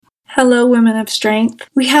Hello, women of strength.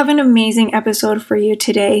 We have an amazing episode for you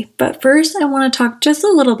today, but first I want to talk just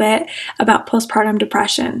a little bit about postpartum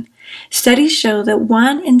depression. Studies show that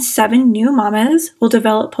 1 in 7 new mamas will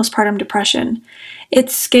develop postpartum depression.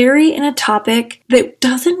 It's scary and a topic that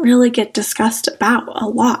doesn't really get discussed about a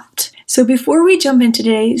lot. So before we jump into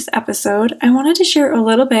today's episode, I wanted to share a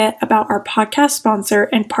little bit about our podcast sponsor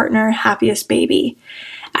and partner, Happiest Baby.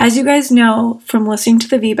 As you guys know from listening to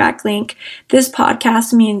the VBAC link, this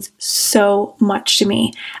podcast means so much to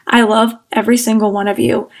me. I love every single one of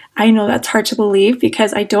you. I know that's hard to believe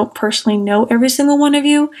because I don't personally know every single one of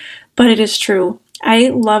you, but it is true. I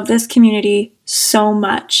love this community so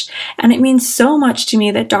much, and it means so much to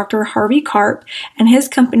me that Dr. Harvey Karp and his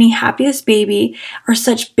company Happiest Baby are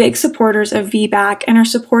such big supporters of VBAC and are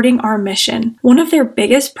supporting our mission. One of their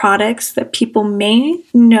biggest products that people may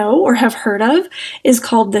know or have heard of is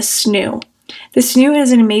called the SNOO. The SNOO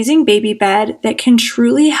is an amazing baby bed that can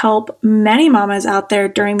truly help many mamas out there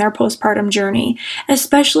during their postpartum journey,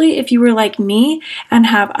 especially if you were like me and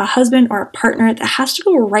have a husband or a partner that has to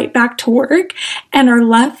go right back to work and are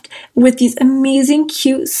left with these amazing,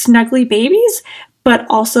 cute, snuggly babies, but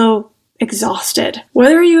also exhausted.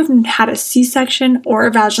 Whether you've had a C-section or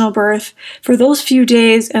a vaginal birth, for those few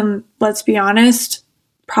days, and let's be honest,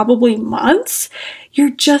 probably months, you're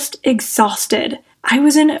just exhausted. I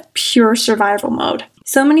was in pure survival mode.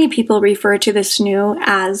 So many people refer to the SNOO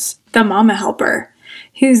as the mama helper,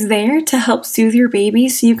 who's there to help soothe your baby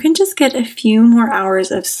so you can just get a few more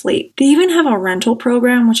hours of sleep. They even have a rental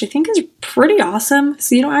program, which I think is pretty awesome,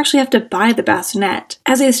 so you don't actually have to buy the bassinet.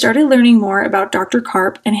 As I started learning more about Dr.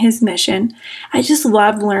 Karp and his mission, I just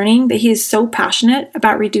loved learning that he is so passionate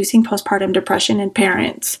about reducing postpartum depression in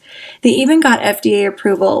parents. They even got FDA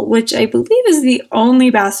approval, which I believe is the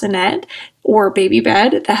only bassinet or baby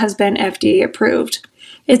bed that has been FDA approved.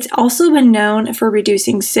 It's also been known for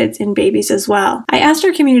reducing SIDS in babies as well. I asked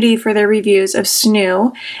our community for their reviews of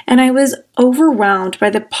SNOO, and I was overwhelmed by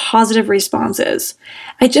the positive responses.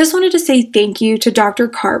 I just wanted to say thank you to Dr.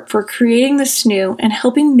 Karp for creating the SNOO and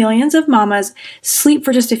helping millions of mamas sleep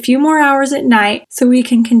for just a few more hours at night so we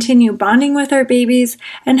can continue bonding with our babies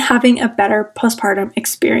and having a better postpartum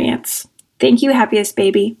experience. Thank you, Happiest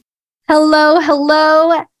Baby. Hello.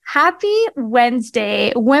 Happy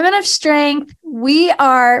Wednesday, Women of Strength. We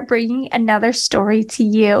are bringing another story to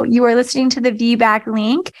you. You are listening to the VBAC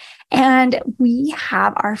link, and we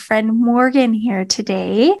have our friend Morgan here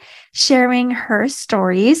today sharing her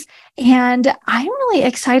stories. And I'm really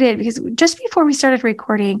excited because just before we started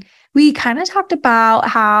recording, we kind of talked about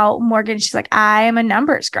how Morgan, she's like, I am a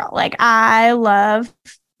numbers girl. Like, I love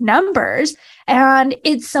numbers. And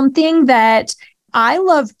it's something that I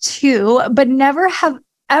love too, but never have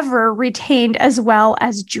ever retained as well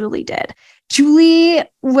as Julie did. Julie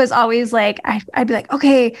was always like, I'd be like,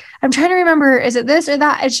 okay, I'm trying to remember, is it this or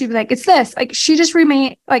that? And she'd be like, it's this. Like, she just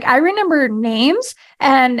remained, like, I remember names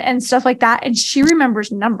and stuff like that. And she remembers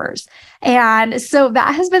numbers. And so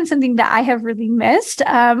that has been something that I have really missed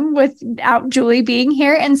without Julie being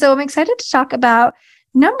here. And so I'm excited to talk about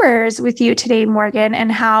numbers with you today, Morgan,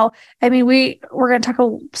 and how, we're going to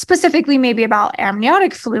talk specifically maybe about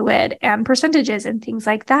amniotic fluid and percentages and things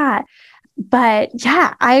like that. But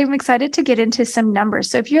yeah, I'm excited to get into some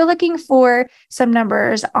numbers. So if you're looking for some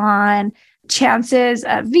numbers on chances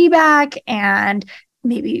of VBAC, and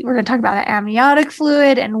maybe we're going to talk about the amniotic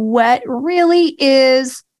fluid and what really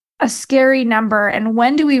is a scary number and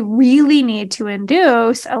when do we really need to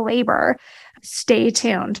induce a labor, stay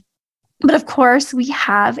tuned. But of course, we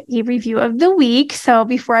have a review of the week. So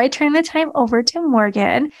before I turn the time over to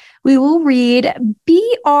Morgan, we will read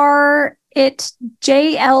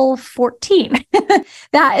JL14.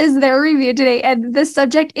 That is their review today. And the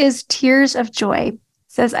subject is Tears of Joy. It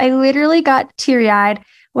says, I literally got teary-eyed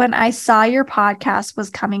when I saw your podcast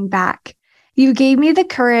was coming back. You gave me the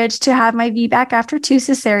courage to have my VBAC after 2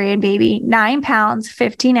 cesarean baby, 9 pounds,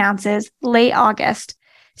 15 ounces, late August.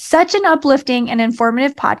 Such an uplifting and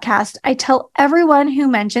informative podcast. I tell everyone who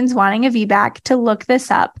mentions wanting a VBAC to look this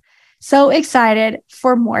up. So excited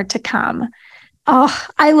for more to come. Oh,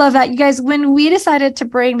 I love that. You guys, when we decided to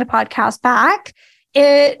bring the podcast back,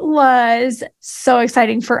 it was so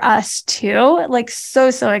exciting for us too. Like so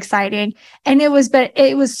exciting. And it was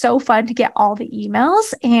so fun to get all the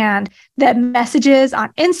emails and the messages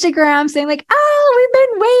on Instagram saying like, oh, we've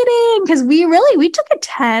been waiting. Because we took a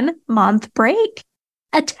 10-month break.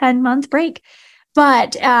 But,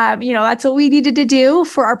 that's what we needed to do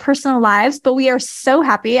for our personal lives. But we are so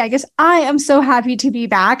happy. I guess I am so happy to be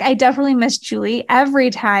back. I definitely miss Julie every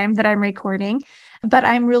time that I'm recording. But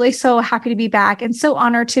I'm really so happy to be back and so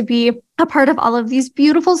honored to be a part of all of these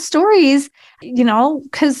beautiful stories,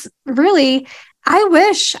 because really, I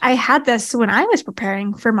wish I had this when I was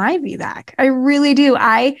preparing for my VBAC. I really do.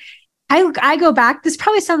 I go back. This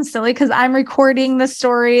probably sounds silly because I'm recording the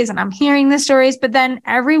stories and I'm hearing the stories, but then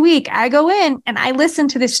every week I go in and I listen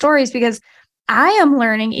to the stories because I am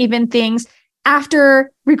learning even things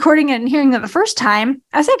after recording it and hearing it the first time,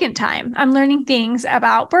 a second time. I'm learning things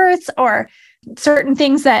about births or certain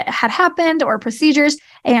things that had happened or procedures.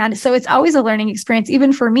 And so it's always a learning experience,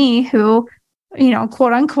 even for me who,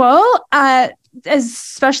 quote unquote, is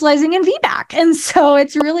specializing in VBAC. And so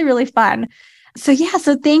it's really, really fun. So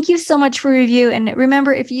thank you so much for review. And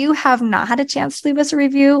remember, if you have not had a chance to leave us a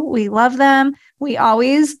review, we love them. We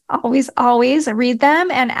always, always, always read them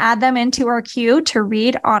and add them into our queue to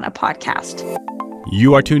read on a podcast.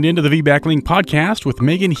 You are tuned into the VBAC Link podcast with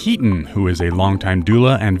Megan Heaton, who is a longtime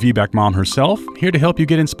doula and VBAC mom herself, here to help you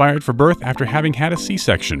get inspired for birth after having had a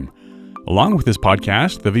C-section. Along with this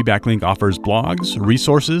podcast, the VBAC Link offers blogs,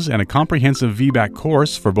 resources, and a comprehensive VBAC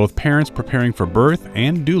course for both parents preparing for birth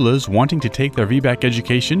and doulas wanting to take their VBAC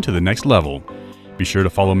education to the next level. Be sure to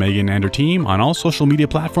follow Megan and her team on all social media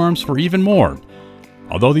platforms for even more.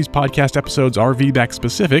 Although these podcast episodes are VBAC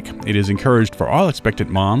specific, it is encouraged for all expectant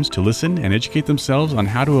moms to listen and educate themselves on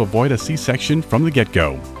how to avoid a C-section from the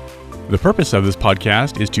get-go. The purpose of this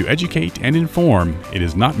podcast is to educate and inform. It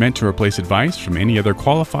is not meant to replace advice from any other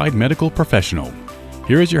qualified medical professional.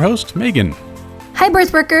 Here is your host, Megan. Hi,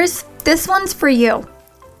 birth workers. This one's for you.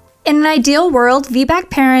 In an ideal world, VBAC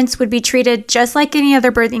parents would be treated just like any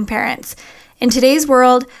other birthing parents. In today's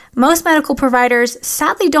world, most medical providers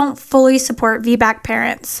sadly don't fully support VBAC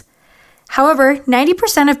parents. However,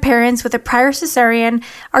 90% of parents with a prior cesarean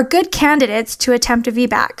are good candidates to attempt a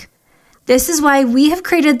VBAC. This is why we have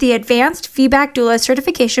created the Advanced VBAC Doula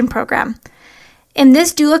Certification Program. In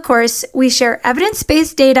this doula course, we share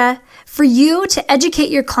evidence-based data for you to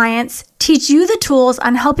educate your clients, teach you the tools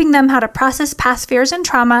on helping them how to process past fears and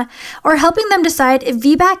trauma, or helping them decide if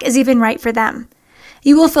VBAC is even right for them.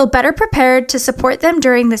 You will feel better prepared to support them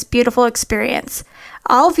during this beautiful experience.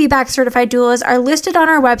 All VBAC certified doulas are listed on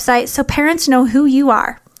our website so parents know who you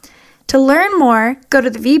are. To learn more, go to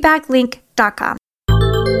thevbaclink.com.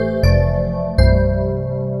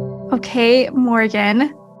 Okay,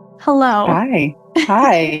 Morgan. Hello. Hi.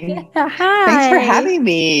 Hi. Hi. Thanks for having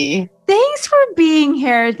me. Thanks for being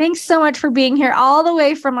here. Thanks so much for being here all the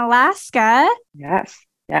way from Alaska. Yes.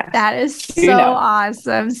 That is so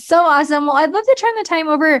awesome. So awesome. Well, I'd love to turn the time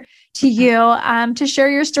over to you to share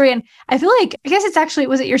your story. And I feel like, I guess it's actually,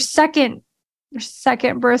 was it your second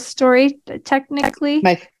birth story, technically?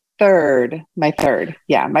 My third.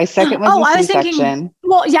 Yeah. My second was a C-section. Thinking,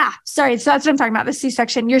 well, yeah, sorry. So that's what I'm talking about, the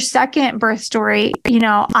C-section. Your second birth story,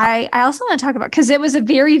 I also want to talk about, because it was a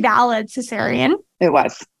very valid cesarean. It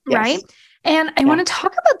was. Yes. Right. And I want to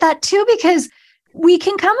talk about that too, because we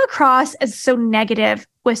can come across as so negative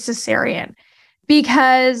with cesarean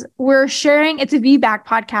because we're sharing, it's a VBAC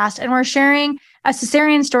podcast, and we're sharing a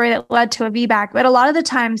cesarean story that led to a VBAC. But a lot of the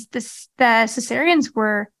times the cesareans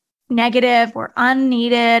were negative or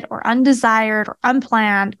unneeded or undesired or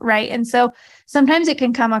unplanned, right? And so sometimes it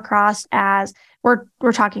can come across as we're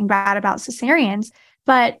talking bad about cesareans.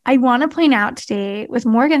 But I want to point out today with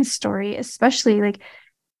Morgan's story, especially, like,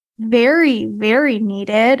 very, very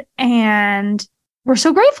needed. And we're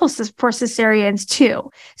so grateful for cesareans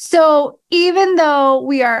too. So even though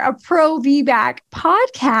we are a pro VBAC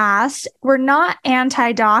podcast, we're not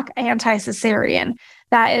anti-doc, anti-cesarean.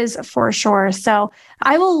 That is for sure. So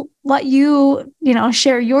I will let you,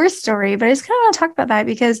 share your story, but I just kind of want to talk about that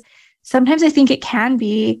because sometimes I think it can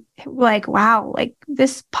be like, wow, like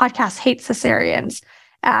this podcast hates cesareans.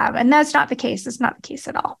 And that's not the case. It's not the case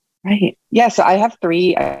at all. Right. Yeah. So I have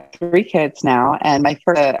three kids now, and my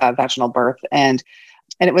first vaginal birth, and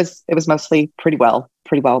it was mostly pretty well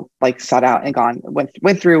like sought out and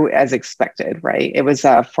went through as expected. Right. It was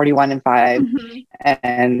 41 and 5,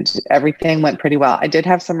 and everything went pretty well. I did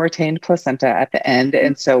have some retained placenta at the end,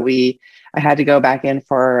 and so I had to go back in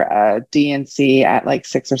for D&C at like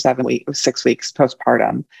 6 weeks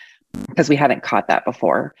postpartum because we hadn't caught that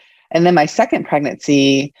before. And then my second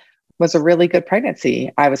pregnancy was a really good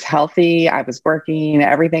pregnancy. I was healthy. I was working.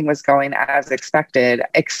 Everything was going as expected,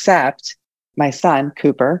 except my son,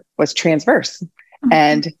 Cooper, was transverse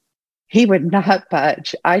and he would not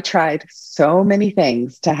budge. I tried so many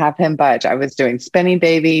things to have him budge. I was doing spinning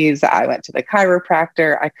babies. I went to the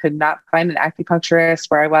chiropractor. I could not find an acupuncturist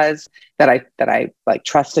where I was that I like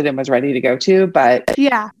trusted and was ready to go to. But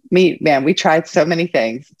we tried so many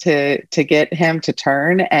things to get him to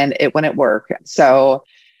turn, and it wouldn't work. So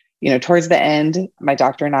towards the end, my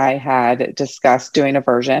doctor and I had discussed doing a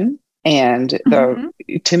version. And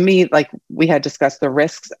to me, like we had discussed, the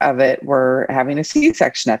risks of it were having a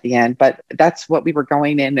C-section at the end, but that's what we were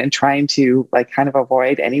going in and trying to like kind of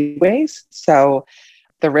avoid anyways. So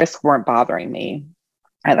the risks weren't bothering me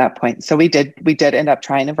at that point. So we did end up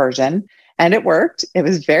trying a version, and it worked. It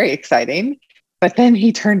was very exciting, but then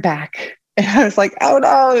he turned back and I was like, oh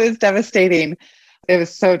no, it was devastating. It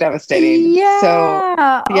was so devastating. Yeah. So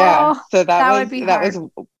that was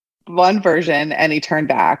was one version, and he turned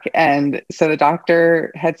back. And so the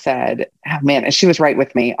doctor had said, oh man, and she was right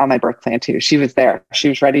with me on my birth plan too. She was there. She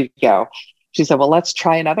was ready to go. She said, well, let's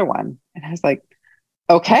try another one. And I was like,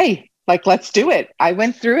 okay, like, let's do it. I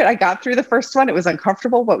went through it. I got through the first one. It was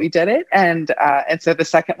uncomfortable, but we did it. And so the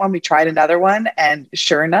second one, we tried another one, and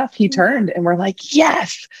sure enough, he turned, and we're like,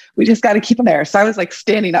 yes, we just got to keep him there. So I was like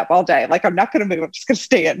standing up all day. Like, I'm not going to move. I'm just going to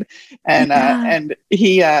stand. And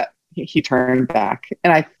he turned back,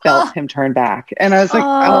 and I felt him turn back, and I was like,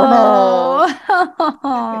 oh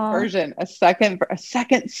no. Version, a second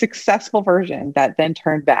successful version that then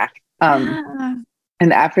turned back. And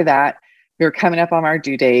after that, we were coming up on our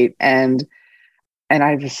due date, and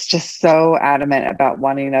I was just so adamant about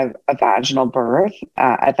wanting a vaginal birth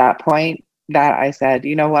at that point that I said,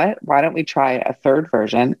 you know what, why don't we try a third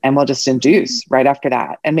version, and we'll just induce right after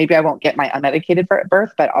that. And maybe I won't get my unmedicated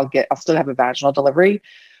birth, but I'll still have a vaginal delivery,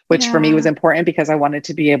 which for me was important because I wanted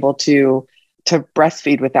to be able to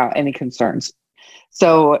breastfeed without any concerns.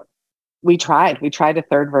 So we tried a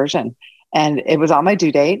third version, and it was on my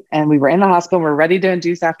due date, and we were in the hospital. We were ready to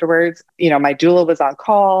induce afterwards. My doula was on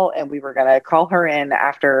call, and we were going to call her in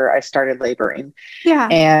after I started laboring. Yeah.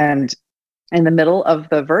 And in the middle of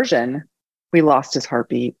the version, we lost his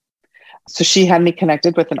heartbeat. So she had me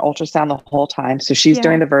connected with an ultrasound the whole time. So she's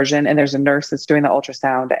doing the version, and there's a nurse that's doing the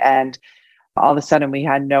ultrasound, and all of a sudden we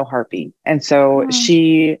had no heartbeat. And so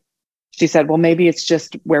she said, well, maybe it's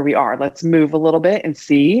just where we are. Let's move a little bit and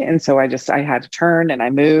see. And so I had to turn, and I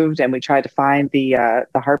moved, and we tried to find the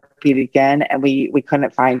heartbeat again, and we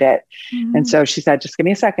couldn't find it. And so she said, just give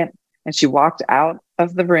me a second. And she walked out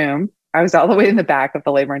of the room. I was all the way in the back of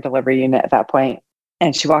the labor and delivery unit at that point.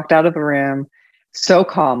 And she walked out of the room so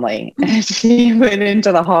calmly, and she went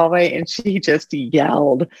into the hallway, and she just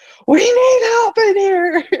yelled, we need help in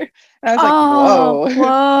here. And I was like,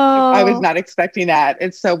 whoa. I was not expecting that.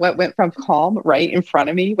 And so what went from calm right in front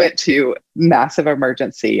of me went to massive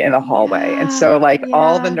emergency in the hallway. And so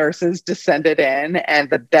all the nurses descended in, and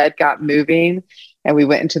the bed got moving, and we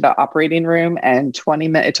went into the operating room, and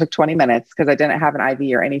it took 20 minutes because I didn't have an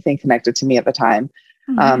IV or anything connected to me at the time.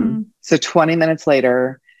 So 20 minutes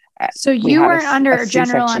later, so you weren't under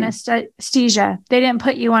general anesthesia. They didn't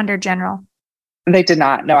put you under general. They did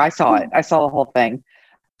not. No, I saw it. I saw the whole thing.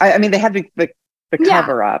 I mean, they had the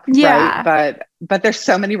cover up, right? But there's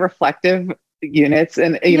so many reflective units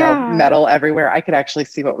and metal everywhere. I could actually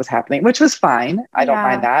see what was happening, which was fine. I don't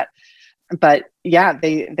mind that. But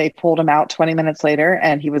they pulled him out 20 minutes later,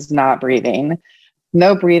 and he was not breathing.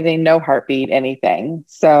 No breathing, no heartbeat, anything.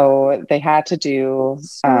 So they had to do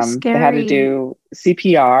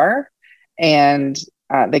CPR, and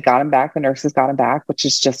they got him back. The nurses got him back, which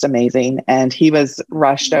is just amazing. And he was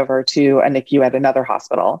rushed over to a NICU at another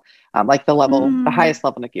hospital, the highest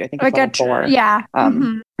level NICU. I think it's level 4. Yeah.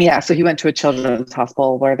 So he went to a children's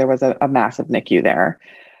hospital where there was a massive NICU there.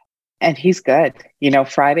 And he's good.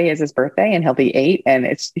 Friday is his birthday, and he'll be 8,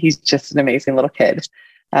 and he's just an amazing little kid.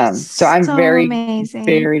 So I'm very,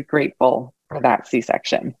 very grateful for that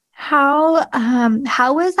C-section. How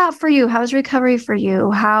was that for you? How was recovery for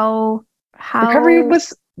you? How recovery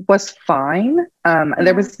was fine.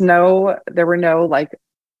 There were no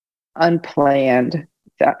unplanned,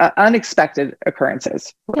 unexpected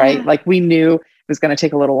occurrences, right? Yeah. Like, we knew it was going to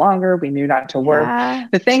take a little longer. We knew not to work. Yeah.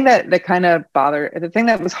 The thing that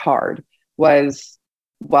was hard was,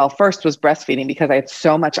 first was breastfeeding, because I had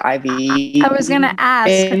so much IV. I was going to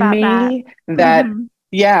ask about that.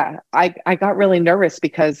 I got really nervous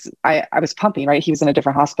because I was pumping, right? He was in a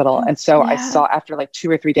different hospital. And so I saw, after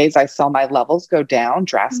 2 or 3 days, I saw my levels go down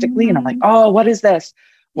drastically. And I'm like, oh, what is this?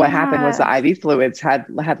 What happened was the IV fluids had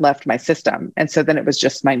left my system. And so then it was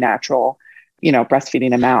just my natural,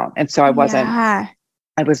 breastfeeding amount. And so I was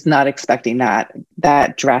not expecting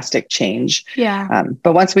that drastic change. Yeah.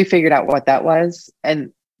 But once we figured out what that was,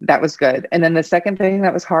 and that was good. And then the second thing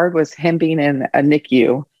that was hard was him being in a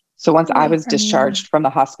NICU. So once I was discharged from the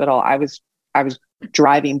hospital, I was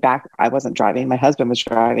driving back. I wasn't driving. My husband was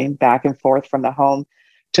driving back and forth from the home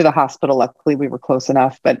to the hospital. Luckily, we were close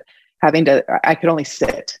enough, but I could only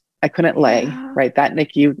sit. I couldn't lay, right? That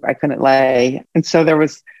NICU, I couldn't lay. And so there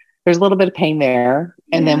was there's a little bit of pain there.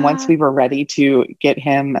 And then once we were ready to get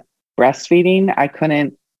him breastfeeding,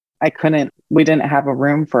 we didn't have a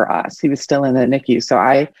room for us. He was still in the NICU. So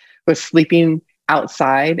I was sleeping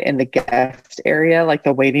outside in the guest area, like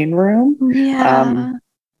the waiting room. Yeah.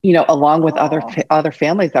 Along with other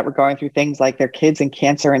families that were going through things like their kids and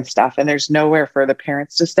cancer and stuff. And there's nowhere for the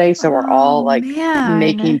parents to stay. So we're all like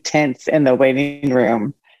making tents in the waiting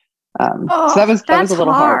room. So that was a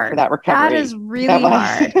little hard for that recovery. That is really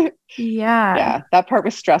hard. Yeah. Yeah. That part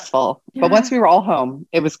was stressful, but once we were all home,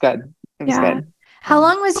 it was good. It was good. How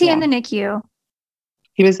long was he in the NICU?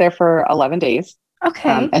 He was there for 11 days.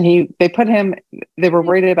 Okay. And they were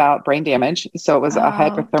worried about brain damage. So it was a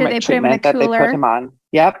hypothermic treatment that they put him on.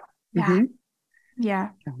 Yep. Yeah. Mm-hmm. Yeah.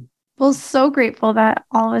 Well, so grateful that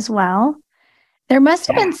all is well. There must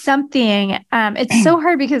have been something. It's so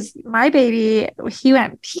hard because my baby, he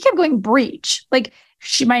kept going breech. Like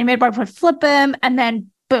my midwife would flip him and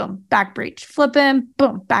then boom, back breech, flip him,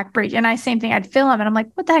 boom, back breech. And same thing, I'd feel him and I'm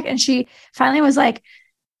like, what the heck? And she finally was like,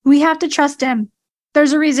 we have to trust him.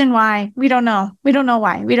 There's a reason why. We don't know. We don't know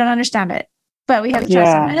why. We don't understand it, but we have to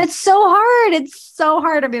trust him. And it's so hard. It's so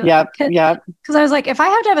hard to be like, because I was like, if I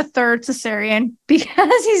have to have a third cesarean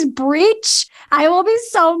because he's breech, I will be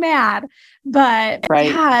so mad. But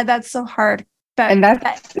yeah, that's so hard. And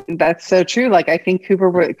that's so true. Like, I think Cooper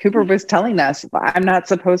was telling us, I'm not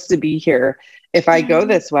supposed to be here. If I go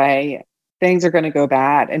this way, things are going to go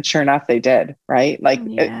bad. And sure enough, they did. Right. Like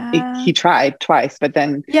he tried twice, but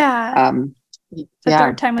then, the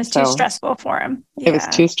third time was too stressful for him. It was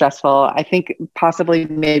too stressful. I think possibly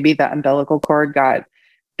maybe the umbilical cord got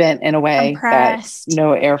bent in a way that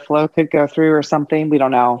no airflow could go through or something. We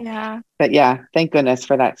don't know. Yeah. But thank goodness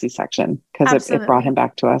for that C-section because it brought him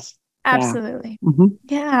back to us. Absolutely. Yeah. Mm-hmm.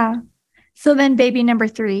 Yeah. So then baby number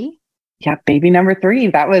 3. Yeah. Baby number 3.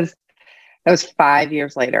 That was 5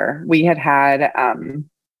 years later. We've had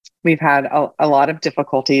a lot of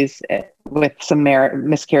difficulties with some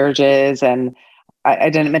miscarriages. And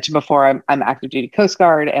I didn't mention before, I'm active duty Coast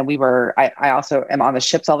Guard, and I also am on the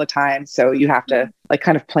ships all the time. So you have to like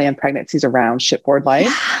kind of plan pregnancies around shipboard life.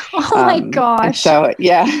 Oh my gosh. So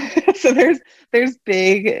so there's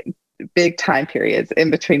big time periods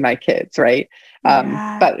in between my kids. Right.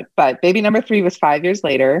 But baby number 3 was 5 years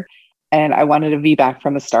later, and I wanted a VBAC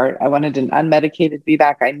from the start. I wanted an unmedicated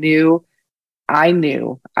VBAC. I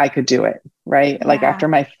knew I could do it. Right. Yeah. Like after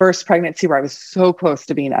my first pregnancy where I was so close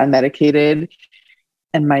to being unmedicated,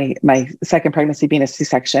 and my second pregnancy being a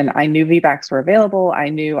C-section, I knew VBACs were available. I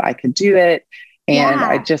knew I could do it. And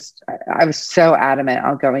I was so adamant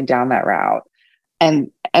on going down that route.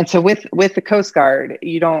 And so with the Coast Guard,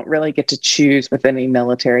 you don't really get to choose with any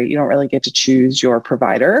military. You don't really get to choose your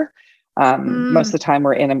provider. Most of the time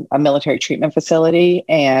we're in a military treatment facility,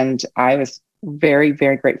 and I was very,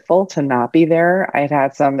 very grateful to not be there. I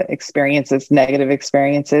had some negative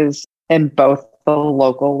experiences in both the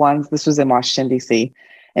local ones. This was in Washington, DC,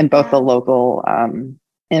 in both the local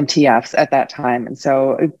MTFs at that time. And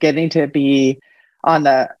so getting to be on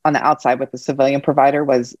the outside with the civilian provider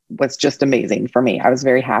was just amazing for me. I was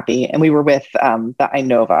very happy. And we were with the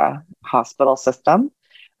Inova hospital system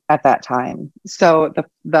at that time. So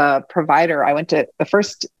the provider, the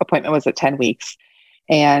first appointment was at 10 weeks.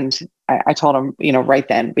 And I told him, right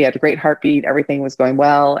then, we had a great heartbeat. Everything was going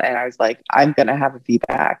well. And I was like, I'm going to have a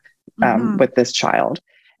VBAC with this child.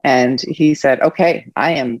 And he said, okay,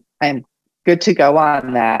 I am good to go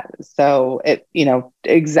on that. So it,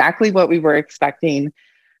 exactly what we were expecting.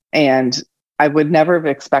 And I would never have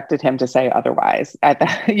expected him to say otherwise at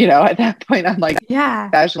that, at that point. I'm like,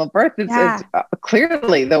 vaginal birth is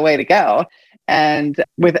clearly the way to go. And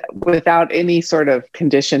without any sort of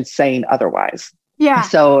condition saying otherwise. Yeah.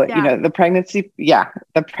 So, the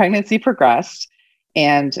pregnancy progressed.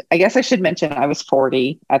 And I guess I should mention I was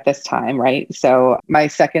 40 at this time, right? So my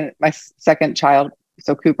second child,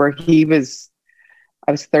 so Cooper, I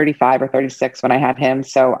was 35 or 36 when I had him.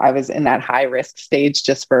 So I was in that high risk stage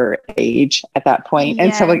just for age at that point.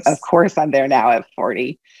 Yes. And so of course I'm there now at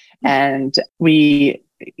 40, and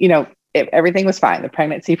everything was fine. The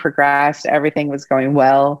pregnancy progressed. Everything was going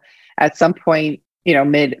well. At some point,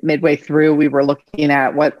 midway through, we were looking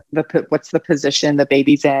at what's the position the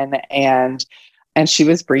baby's in, and she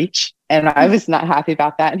was breech, and I was not happy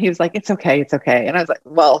about that. And he was like, "It's okay, it's okay." And I was like,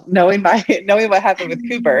 "Well, knowing what happened with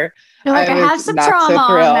Cooper, you're like, I have some trauma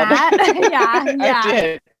on that." I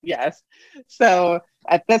did, yes. So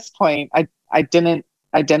at this point, I didn't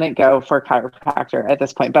go for a chiropractor at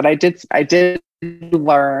this point, but I did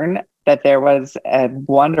learn that there was a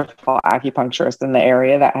wonderful acupuncturist in the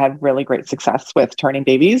area that had really great success with turning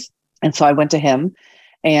babies. And so I went to him,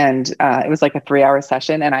 And it was like a 3-hour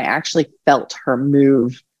session. And I actually felt her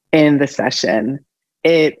move in the session.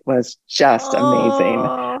 It was just amazing.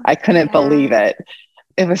 I couldn't believe it.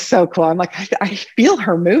 It was so cool. I'm like, I feel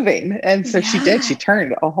her moving. And so she did. She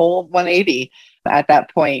turned a whole 180 at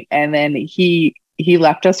that point. And then he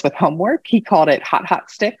left us with homework. He called it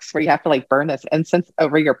hot sticks, where you have to like burn this incense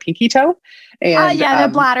over your pinky toe. And the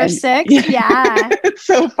bladder six. Yeah. It's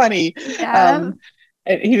so funny. Yeah.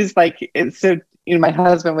 And he was like, so, my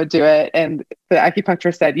husband would do it. And the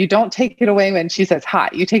acupuncturist said, you don't take it away when she says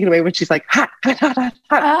hot. You take it away when she's like, hot.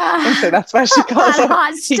 And so that's why she calls them,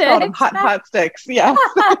 he called them hot sticks. Yeah.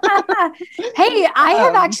 Hey, I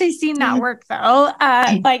have actually seen that work though.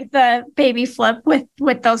 Like the baby flip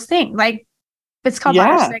with those things. Like it's called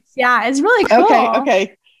bladder six. Yeah. It's really cool.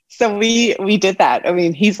 Okay. So we did that. I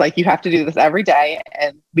mean, he's like, you have to do this every day.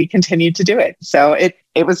 And we continued to do it. So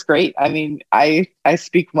it was great. I mean, I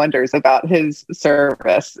speak wonders about his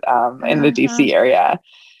service in the DC area.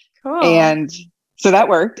 Cool. And so that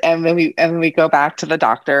worked. And then we go back to the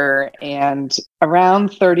doctor, and around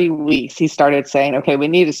 30 weeks, he started saying, okay, we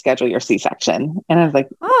need to schedule your C-section. And I was like,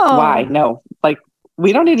 why? No, like,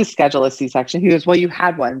 we don't need to schedule a C-section. He goes, well, you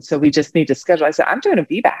had one, so we just need to schedule. I said, I'm doing a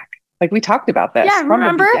VBAC. Like, we talked about this. Yeah,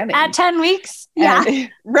 remember at 10 weeks? Yeah. And,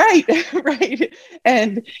 right.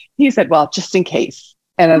 And he said, well, just in case.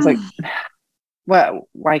 And I was like, well,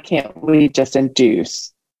 why can't we just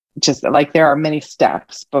induce? Just like there are many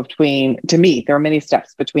steps between a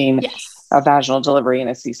vaginal delivery and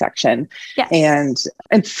a C-section. Yes. And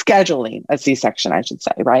scheduling a C-section, I should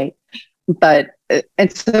say, right? But,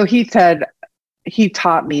 and so he said, he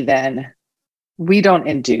taught me then, we don't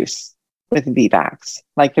induce with VBACs.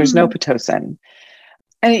 Like there's no Pitocin.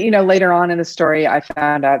 And, later on in the story, I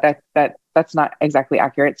found out that that's not exactly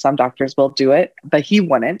accurate. Some doctors will do it, but he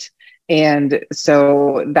wouldn't. And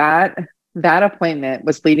so that appointment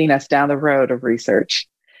was leading us down the road of research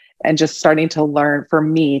and just starting to learn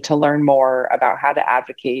more about how to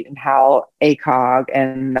advocate and how ACOG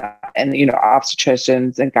and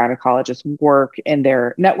obstetricians and gynecologists work in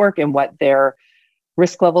their network and what their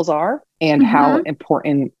risk levels are and how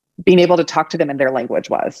important being able to talk to them in their language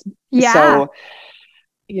was. Yeah. So,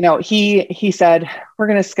 he said, we're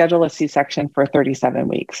going to schedule a C-section for 37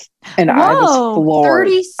 weeks. And I was floored.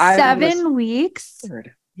 37 weeks?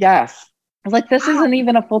 Yes. I was like, this isn't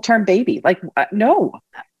even a full-term baby. Like, no.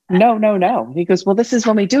 He goes, well, this is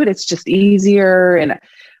when we do it. It's just easier. And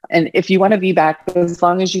if you want to be back, as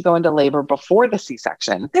long as you go into labor before the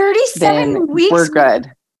C-section, 37 weeks, we're good.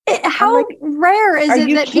 How rare is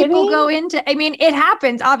it that people go into, I mean, it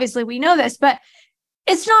happens, obviously we know this, but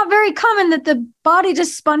it's not very common that the body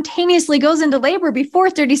just spontaneously goes into labor before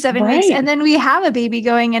 37 weeks. And then we have a baby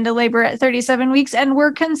going into labor at 37 weeks and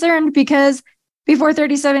we're concerned because before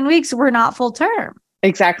 37 weeks, we're not full term.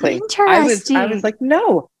 Exactly. Interesting. I was like,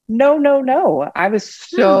 no. I was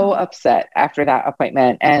so upset after that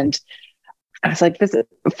appointment. And I was like,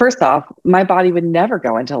 first off, my body would never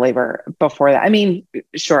go into labor before that. I mean,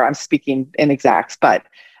 sure, I'm speaking in exacts, but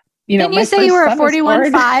Didn't you say you were a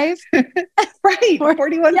 41.5? Right.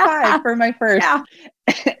 41.5 for my first. Yeah.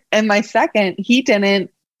 And my second,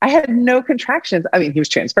 I had no contractions. I mean, he was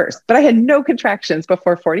transverse, but I had no contractions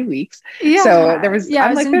before 40 weeks. Yeah. So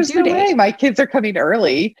I'm like, there's no way my kids are coming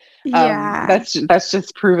early. Yeah. That's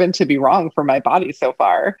just proven to be wrong for my body so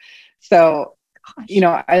far. So,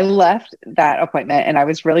 I left that appointment and I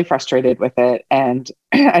was really frustrated with it. And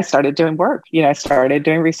I started doing work. I started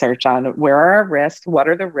doing research on where are our risks, what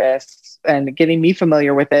are the risks, and getting me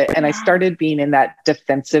familiar with it. And I started being in that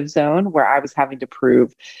defensive zone where I was having to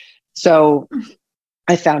prove. So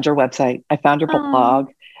I found your website, I found your blog,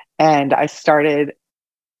 and I started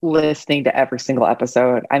listening to every single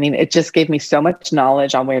episode. I mean, it just gave me so much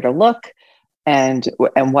knowledge on where to look and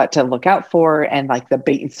what to look out for, and like the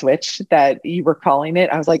bait and switch that you were calling it.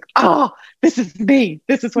 I was like, oh, this is me.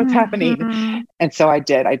 This is what's happening. And so I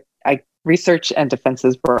did. I research and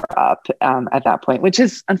defenses were up at that point, which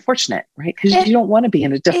is unfortunate, right? Because you don't want to be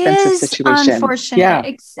in a defensive situation. Unfortunate. Yeah,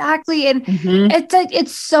 exactly. And it's like,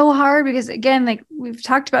 it's so hard because again, like we've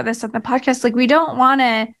talked about this on the podcast, like we don't want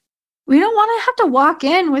to have to walk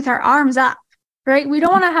in with our arms up, right? We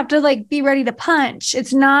don't want to have to like be ready to punch.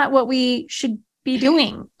 It's not what we should be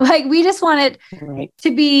doing. Like we just want it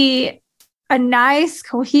to be a nice,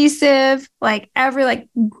 cohesive, every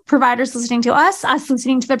providers listening to us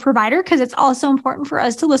listening to the provider, because it's also important for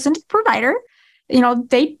us to listen to the provider.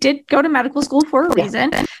 They did go to medical school for a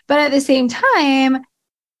reason, but at the same time,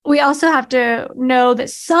 we also have to know that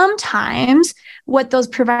sometimes what those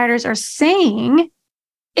providers are saying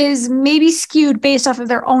is maybe skewed based off of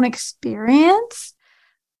their own experience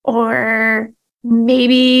or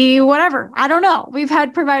maybe whatever. I don't know. We've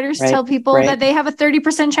had providers tell people that they have a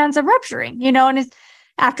 30% chance of rupturing, and it's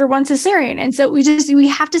after one cesarean. And so we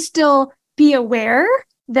have to still be aware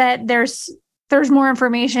that there's more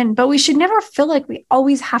information, but we should never feel like we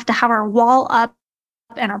always have to have our wall up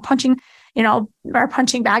and our punching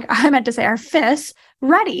bag. I meant to say our fists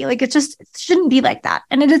ready. Like it shouldn't be like that.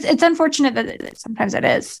 And it's unfortunate that sometimes it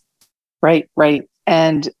is. Right.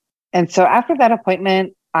 And so after that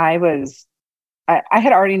appointment, I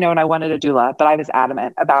had already known I wanted a doula, but I was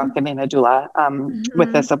adamant about getting a doula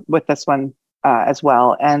with this one as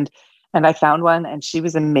well. And I found one, and she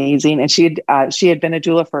was amazing. And she had been a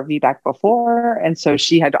doula for VBAC before, and so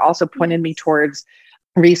she had also pointed me towards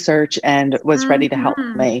research and was ready to help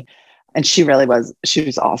me. And she really was. She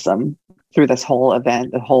was awesome through this whole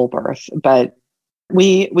event, the whole birth. But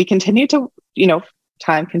we continued to,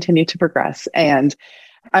 time continued to progress. And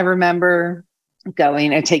I remember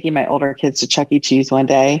going and taking my older kids to Chuck E. Cheese one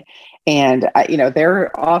day, and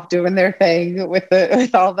they're off doing their thing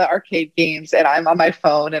with all the arcade games, and I'm on my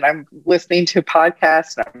phone and I'm listening to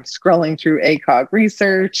podcasts and I'm scrolling through ACOG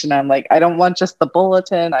research, and I'm like, I don't want just the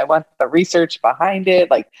bulletin, I want the research behind it,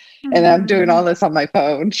 and I'm doing all this on my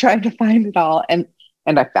phone trying to find it all, and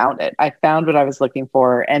I found it. I found what I was looking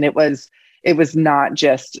for, and it was not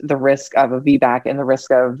just the risk of a VBAC and the risk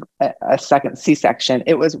of a second C-section.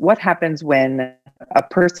 It was what happens when a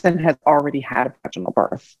person has already had a vaginal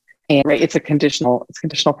birth. And it's a conditional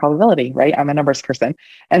probability, right? I'm a numbers person.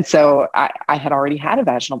 And so I had already had a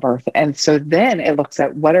vaginal birth. And so then it looks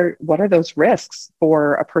at what are those risks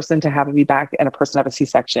for a person to have a VBAC and a person to have a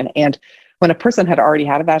C-section. And when a person had already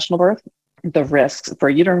had a vaginal birth, the risks for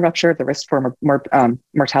uterine rupture, the risk for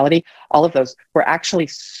mortality, all of those were actually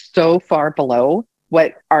so far below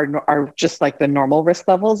what are just like the normal risk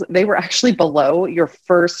levels. They were actually below your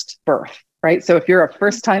first birth, right? So if you're a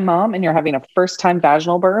first-time mom and you're having a first-time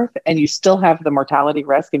vaginal birth and you still have the mortality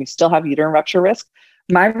risk and you still have uterine rupture risk,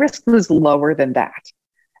 my risk was lower than that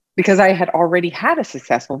because I had already had a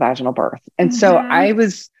successful vaginal birth. And so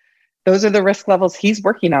those are the risk levels he's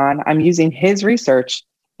working on. I'm using his research.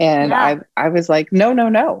 And I was like,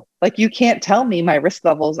 no. Like, you can't tell me my risk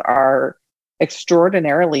levels are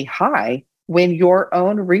extraordinarily high when your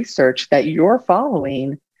own research that you're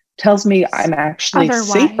following tells me I'm actually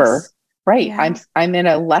safer. Right. Yeah. I'm in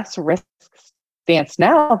a less risk stance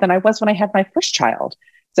now than I was when I had my first child.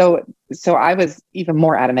 So I was even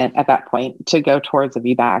more adamant at that point to go towards a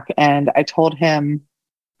VBAC. And I told him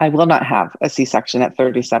I will not have a C-section at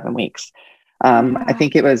 37 weeks. I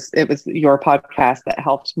think it was your podcast that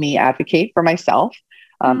helped me advocate for myself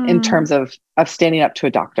in terms of standing up to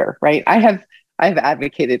a doctor, right? I've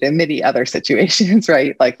advocated in many other situations,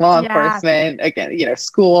 right? Like law enforcement, again,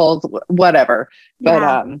 schools, whatever.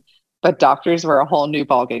 But doctors were a whole new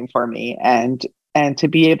ballgame for me. And to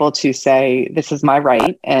be able to say, this is my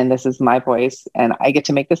right and this is my voice and I get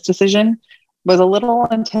to make this decision was a little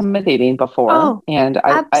intimidating before. And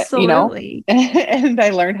absolutely. And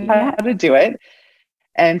I learned how to do it.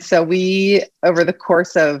 And so we, over the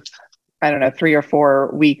course of, 3 or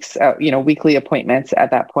 4 weeks, weekly appointments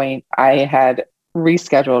at that point, I had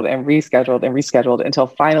rescheduled until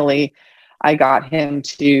finally I got him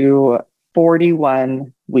to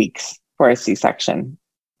 41 weeks for a C-section.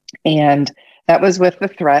 And that was with the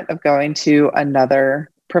threat of going to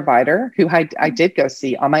another provider who I did go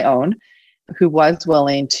see on my own, who was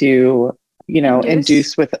willing to,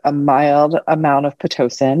 induce with a mild amount of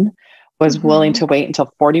Pitocin, was willing to wait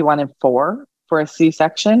until 41 and 4 for a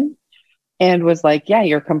C-section, and was like, yeah,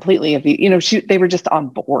 you're completely, they were just on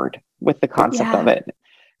board with the concept of it.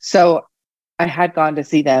 So I had gone to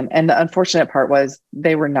see them. And the unfortunate part was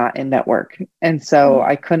they were not in network. And so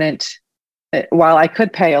I couldn't, while I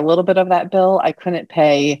could pay a little bit of that bill, I couldn't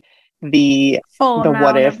pay the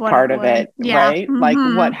what if part of it, right? Like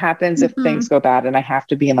what happens if things go bad and I have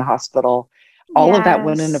to be in the hospital? All of that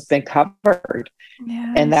wouldn't have been covered.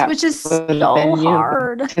 And that which is so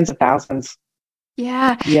hard. Tens of thousands.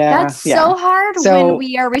 That's so hard when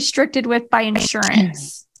we are restricted by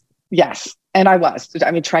insurance. Yes. And I was.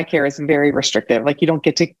 TRICARE is very restrictive. Like, you don't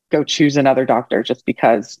get to go choose another doctor just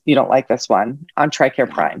because you don't like this one on TRICARE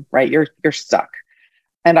Prime, right? You're stuck.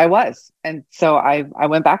 And I was. And so I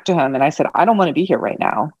went back to him and I said, I don't want to be here right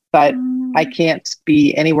now, but I can't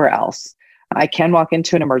be anywhere else. I can walk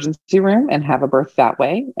into an emergency room and have a birth that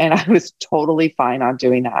way. And I was totally fine on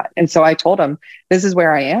doing that. And so I told him, this is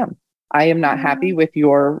where I am. I am not happy with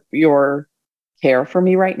your care for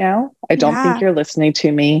me right now. I don't think you're listening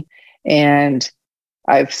to me. And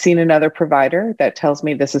I've seen another provider that tells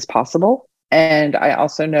me this is possible. And I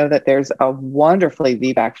also know that there's a wonderfully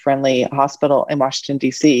VBAC friendly hospital in Washington,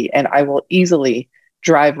 D.C., and I will easily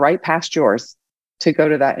drive right past yours to go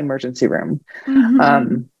to that emergency room.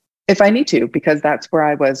 Mm-hmm. If I need to, because that's where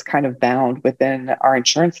I was kind of bound within our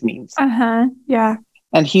insurance means. Yeah.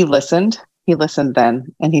 And he listened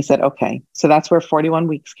then, and he said, okay. So that's where 41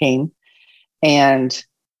 weeks came. And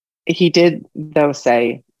he did, though,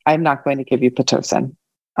 say, I'm not going to give you Pitocin.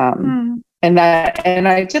 And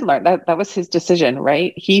I did learn that was his decision,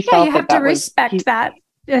 right? He felt you have to respect that.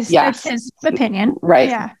 It's his opinion. Right.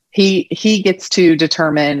 Yeah. He gets to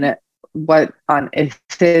determine what in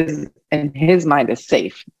his mind is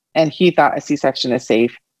safe. And he thought a C-section is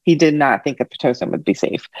safe. He did not think a Pitocin would be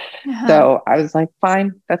safe. So I was like,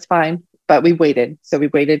 fine, that's fine. But we waited. So we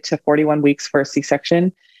waited to 41 weeks for a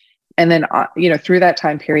C-section. And then, through that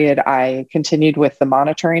time period, I continued with the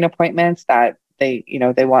monitoring appointments that they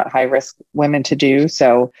want high risk women to do.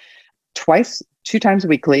 So 2 times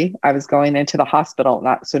weekly, I was going into the hospital,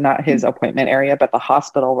 not his appointment area, but the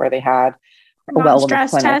hospital where they had a wellness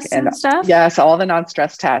clinic tests and stuff. Yes, all the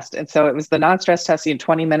non-stress tests. And so it was the non-stress testing,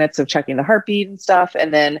 20 minutes of checking the heartbeat and stuff.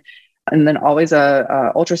 And then always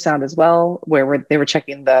a ultrasound as well, where they were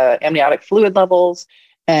checking the amniotic fluid levels.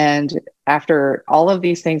 And after all of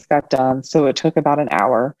these things got done, so it took about an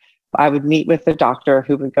hour, I would meet with the doctor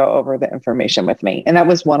who would go over the information with me. And that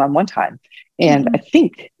was one-on-one time. And I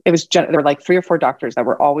think it was, there were like 3 or 4 doctors that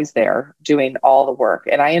were always there doing all the work.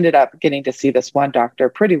 And I ended up getting to see this one doctor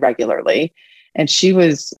pretty regularly. And she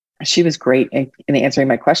was great in answering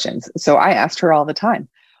my questions. So I asked her all the time,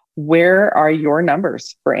 where are your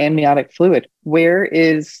numbers for amniotic fluid?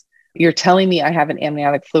 You're telling me I have an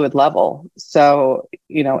amniotic fluid level. So,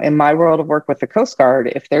 in my world of work with the Coast Guard,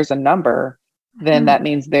 if there's a number, then that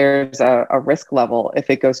means there's a risk level if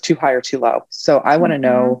it goes too high or too low. So I want to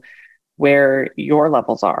know where your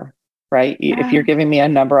levels are, right? If you're giving me a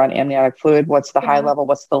number on amniotic fluid, what's the high level?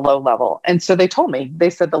 What's the low level? And so they told me, they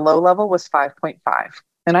said the low level was 5.5.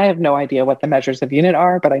 And I have no idea what the measures of unit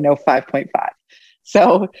are, but I know 5.5.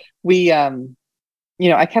 So we,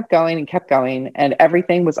 I kept going and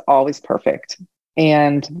everything was always perfect.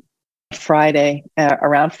 And Friday,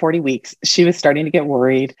 around 40 weeks, she was starting to get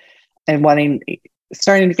worried and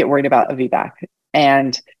starting to get worried about a VBAC.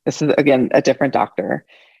 And this is, again, a different doctor.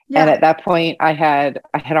 Yeah. And at that point, I had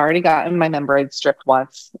already gotten my membrane stripped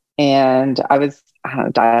once, and I was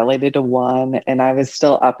dilated to 1, and I was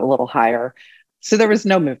still up a little higher. So there was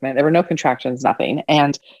no movement. There were no contractions, nothing.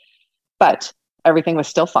 But everything was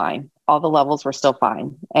still fine. All the levels were still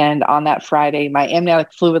fine. And on that Friday, my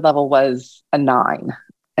amniotic fluid level was a 9.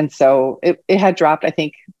 And so it had dropped, I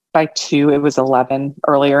think, by 2, it was 11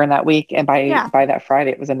 earlier in that week. And by that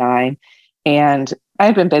Friday, it was a 9. And I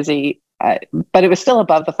had been busy, but it was still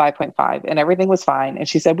above the 5.5 and everything was fine. And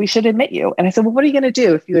she said, we should admit you. And I said, well, what are you going to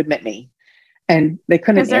do if you admit me? And they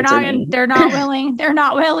couldn't answer me. They're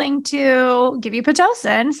not willing to give you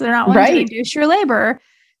Pitocin. So they're not willing to induce your labor.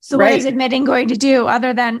 So what is admitting going to do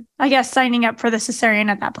other than, I guess, signing up for the cesarean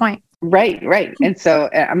at that point? Right. And so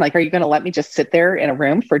I'm like, are you going to let me just sit there in a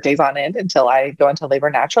room for days on end until I go into labor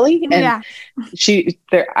naturally? And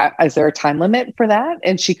is there a time limit for that?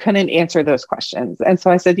 And she couldn't answer those questions. And so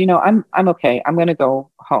I said, I'm okay. I'm going to go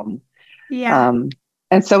home. Yeah.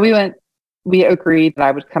 And so we agreed that I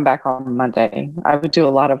would come back on Monday. I would do a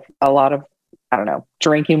lot of, I don't know,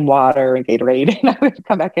 drinking water and Gatorade. And I would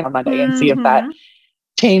come back in on Monday and see if that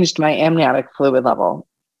changed my amniotic fluid level.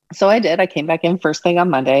 So I did. I came back in first thing on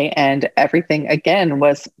Monday, and everything again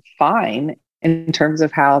was fine in terms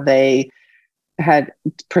of how they had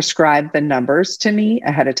prescribed the numbers to me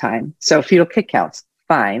ahead of time. So fetal kick counts,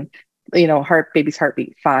 fine. Baby's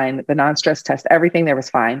heartbeat, fine. The non-stress test, everything there was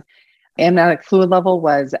fine. Amniotic fluid level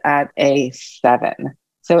was at a 7.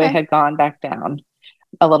 So it had gone back down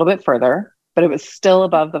a little bit further, but it was still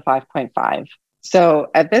above the 5.5. So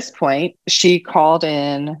at this point, she called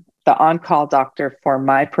in the on-call doctor for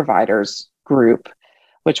my providers group,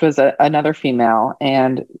 which was another female.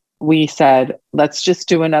 And we said, let's just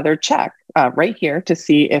do another check right here to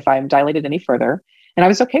see if I'm dilated any further. And I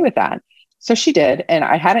was okay with that. So she did. And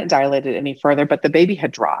I hadn't dilated any further, but the baby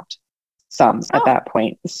had dropped some at that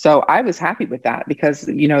point. So I was happy with that because,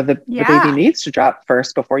 the baby needs to drop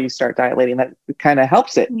first before you start dilating. That kind of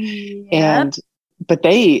helps it. Yep. But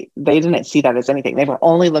they didn't see that as anything. They were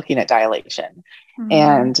only looking at dilation.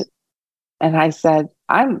 And I said,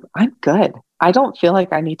 I'm good. I don't feel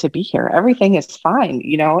like I need to be here. Everything is fine,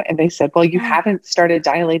 and they said, well, you haven't started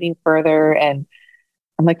dilating further. And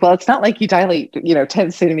I'm like, well, it's not like you dilate,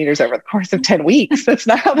 10 centimeters over the course of 10 weeks. That's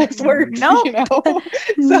not how this works. Nope. So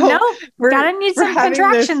Nope. we're Gotta need some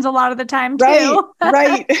contractions a lot of the time too.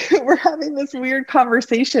 Right. We're having this weird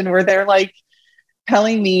conversation where they're like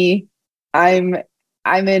telling me I'm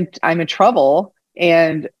in trouble,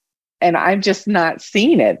 and I'm just not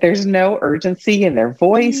seeing it. There's no urgency in their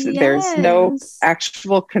voice. Yes. There's no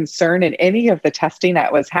actual concern in any of the testing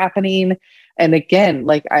that was happening. And again,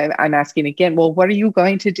 like I'm asking again, well, what are you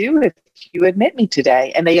going to do if you admit me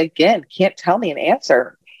today? And they again can't tell me an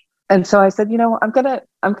answer. And so I said, I'm gonna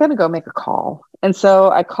go make a call. And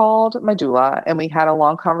so I called my doula, and we had a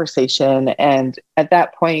long conversation. And at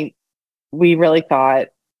that point, we really thought,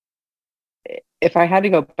 if I had to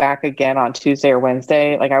go back again on Tuesday or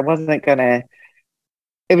Wednesday, like it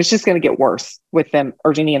was just going to get worse with them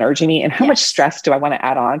urging me. And how much stress do I want to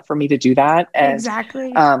add on for me to do that? And,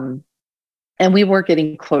 exactly. And we were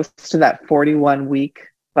getting close to that 41-week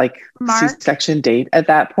C-section date at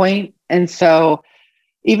that point. And so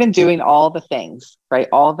even doing all the things, right?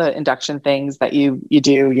 All the induction things that you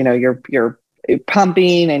do, you're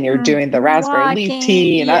pumping, and you're doing the raspberry leaf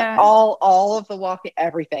tea, and all of the walking,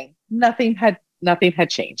 everything, nothing had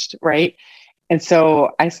changed. Right. And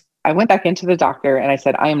so I went back into the doctor and I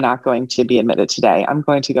said, I am not going to be admitted today. I'm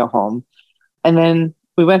going to go home. And then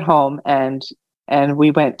we went home, and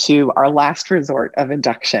we went to our last resort of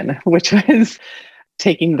induction, which was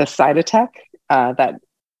taking the Cytotec,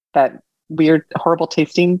 that weird, horrible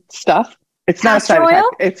tasting stuff. It's castor not Cytotec. Oil?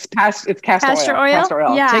 It's castor oil. Castor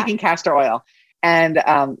oil. Yeah. Taking castor oil. And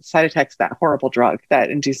Cytotec's that horrible drug that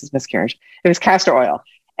induces miscarriage. It was castor oil.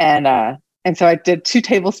 And so I did 2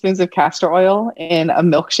 tablespoons of castor oil in a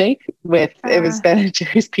milkshake with, it was Ben &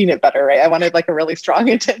 Jerry's peanut butter, right? I wanted like a really strong,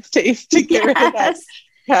 intense taste to get rid of that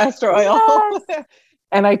castor oil. Yes.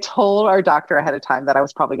 And I told our doctor ahead of time that I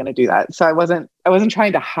was probably going to do that. So I wasn't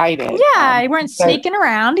trying to hide it. Yeah. You weren't sneaking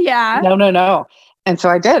around. Yeah. No. And so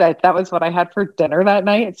I did. That was what I had for dinner that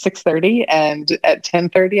night at 6:30. And at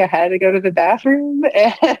 10:30, I had to go to the bathroom.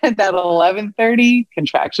 And at 11:30,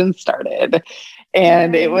 contractions started.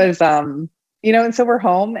 And it was, and so we're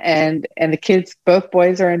home, and the kids, both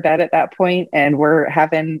boys are in bed at that point, and we're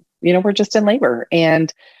having, we're just in labor.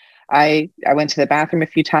 And I went to the bathroom a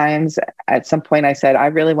few times. At some point I said, I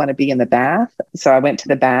really want to be in the bath. So I went to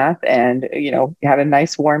the bath and, had a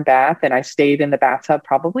nice warm bath, and I stayed in the bathtub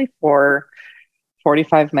probably for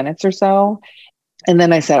 45 minutes or so. And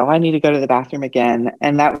then I said, I need to go to the bathroom again.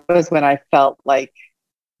 And that was when I felt like,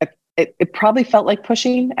 it probably felt like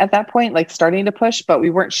pushing at that point, like starting to push, but we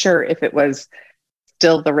weren't sure if it was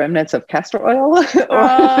still the remnants of castor oil or if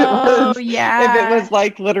it was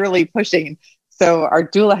like literally pushing. So our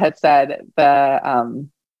doula had said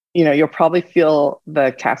you'll probably feel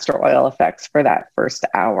the castor oil effects for that first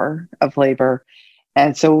hour of labor.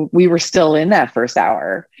 And so we were still in that first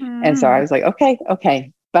hour. And so I was like,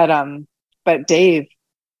 okay. But Dave,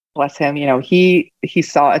 bless him, he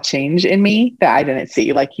saw a change in me that I didn't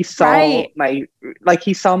see. Like he saw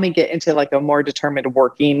he saw me get into like a more determined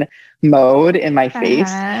working mode in my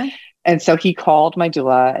face. And so he called my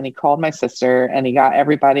doula, and he called my sister, and he got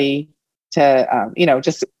everybody to,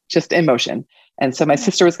 just in motion. And so my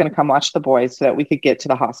sister was going to come watch the boys so that we could get to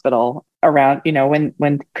the hospital around,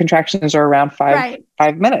 when contractions are around 5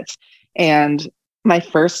 minutes. And my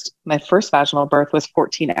first vaginal birth was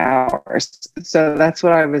 14 hours. So that's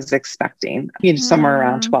what I was expecting, somewhere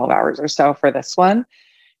around 12 hours or so for this one.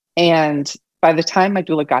 And by the time my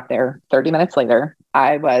doula got there, 30 minutes later,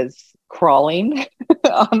 I was crawling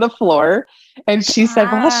on the floor, and she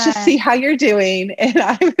said, well, let's just see how you're doing. And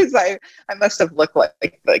I was like, I must have looked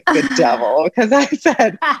like the devil, because I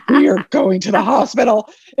said, we are going to the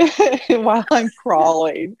hospital while I'm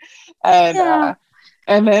crawling.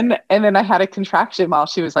 And then I had a contraction while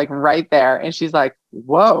she was like right there, and she's like,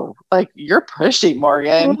 whoa, like you're pushing,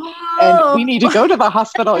 Morgan. Whoa. And we need to go to the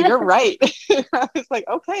hospital. You're right. I was like,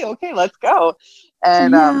 okay, let's go.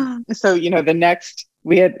 And so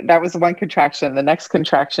that was one contraction. The next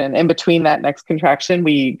contraction, in between that next contraction,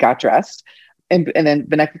 we got dressed, and then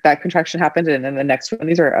that contraction happened, and then the next one.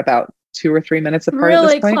 These are about 2 or 3 minutes apart.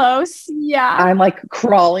 Really at this point. Close. Yeah. I'm like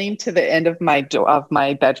crawling to the end of my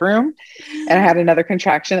bedroom, and I had another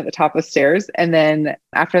contraction at the top of the stairs. And then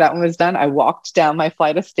after that one was done, I walked down my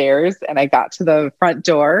flight of stairs, and I got to the front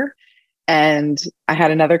door, and I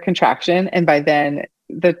had another contraction. And by then,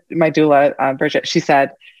 my doula, Bridget, she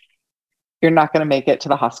said, you're not going to make it to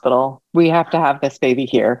the hospital. We have to have this baby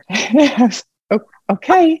here.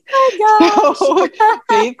 Okay. Oh so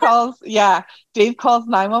Dave calls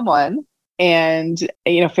 911, and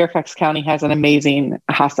Fairfax County has an amazing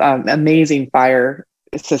fire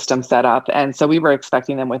system set up. And so we were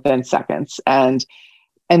expecting them within seconds. And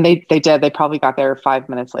they did. They probably got there 5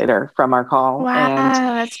 minutes later from our call. Wow, And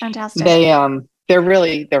that's fantastic. they're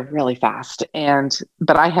really fast.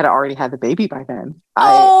 But I had already had the baby by then.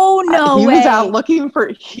 No he way. was out looking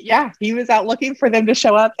for, he was out looking for them to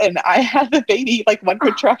show up, and I had the baby like one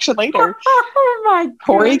contraction later. Oh my God.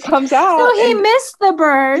 Corey comes out. So he missed the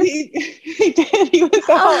birth. He did. He was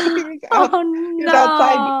out. He was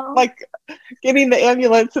outside, like getting the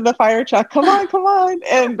ambulance and the fire truck. Come on.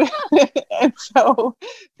 And so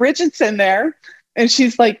Bridget's in there, and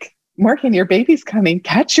she's like, Morgan, your baby's coming.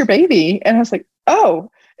 Catch your baby. And I was like, oh.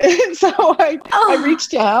 And so I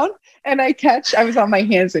reached down and I was on my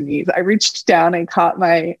hands and knees. I reached down and caught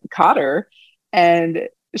her, and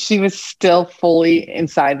she was still fully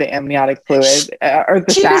inside the amniotic fluid or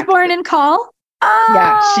the sac. She was born in call?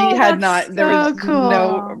 Yeah, she had not, there was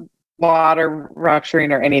no water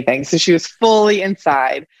rupturing or anything. So she was fully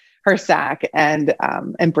inside her sac. And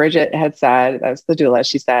Bridget had said, that was the doula,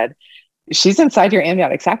 she said, she's inside your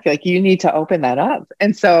amniotic sac. Like, you need to open that up.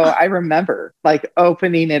 And so I remember like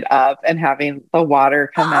opening it up and having the water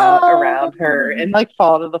come out around her and like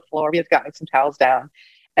fall to the floor. We had gotten some towels down.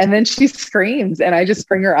 And then she screams, and I just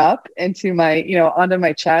bring her up into my, onto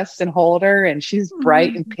my chest and hold her, and she's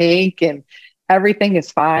bright and pink and everything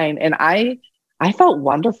is fine. And I felt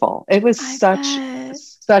wonderful. It was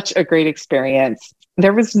such a great experience.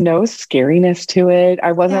 There was no scariness to it.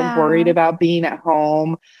 I wasn't worried about being at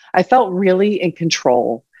home. I felt really in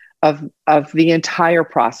control of the entire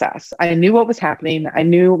process. I knew what was happening. I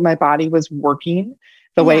knew my body was working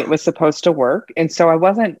the way it was supposed to work. And so I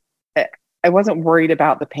wasn't worried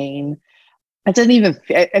about the pain. I didn't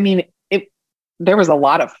even, there was a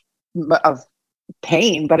lot of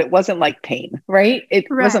pain, but it wasn't like pain, right? It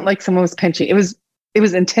wasn't like someone was pinching. It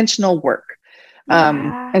was intentional work.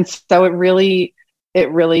 And so it really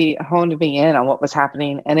honed me in on what was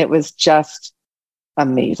happening. And it was just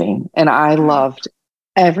amazing. And I loved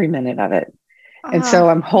every minute of it. And so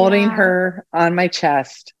I'm holding her on my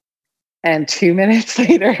chest, and 2 minutes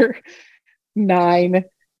later, 9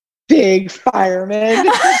 big firemen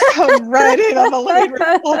come right in on the labor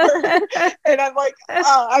floor. And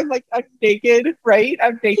I'm naked, right?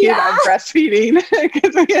 I'm naked. Yeah. I'm breastfeeding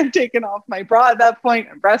because I had taken off my bra at that point.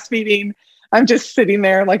 I'm breastfeeding. I'm just sitting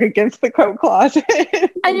there like against the coat closet.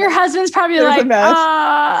 And your husband's probably like,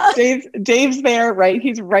 Dave's there, right?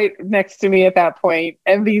 He's right next to me at that point.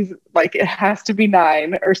 And these, like, it has to be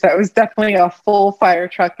 9 or so. It was definitely a full fire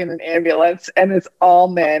truck and an ambulance, and it's all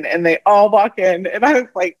men, and they all walk in, and I was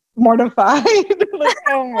like mortified. Like,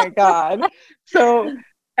 oh my God. So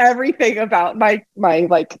everything about my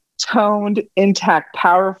like toned, intact,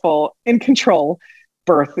 powerful, in control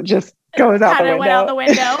birth just goes out the window. Went out the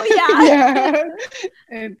window. Yeah.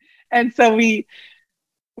 Yeah. And so they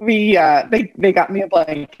got me a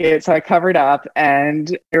blanket, so I covered up, and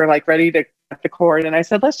they were like ready to cut the cord, and I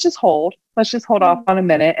said, let's just hold off on a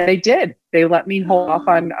minute. And they did. They let me hold off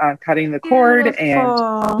on cutting the cord.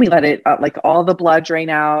 Beautiful. And we let it like all the blood drain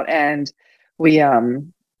out, and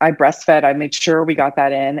I breastfed. I made sure we got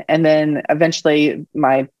that in. And then eventually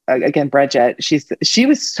again, Bridget, she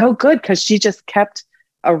was so good because she just kept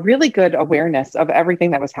a really good awareness of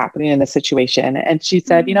everything that was happening in the situation. And she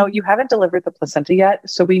said, you haven't delivered the placenta yet,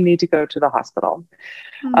 so we need to go to the hospital.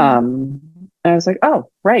 And I was like,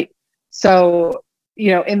 oh, right. So,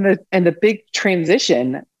 in the big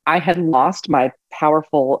transition, I had lost my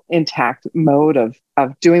powerful, intact mode of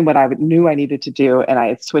doing what I knew I needed to do. And I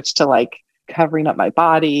had switched to like covering up my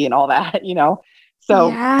body and all that,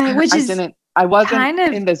 So I wasn't kind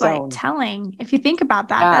of in the zone. Like telling, if you think about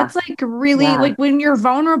that, that's like really like when you're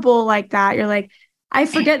vulnerable like that, you're like, I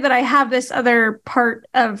forget that I have this other part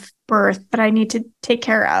of birth that I need to take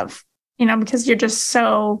care of, because you're just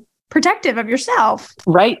so protective of yourself.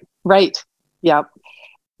 Right. Yep.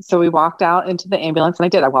 So we walked out into the ambulance,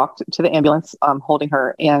 and I walked to the ambulance, holding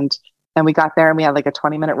her, and we got there, and we had like a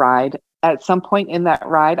 20-minute ride. At some point in that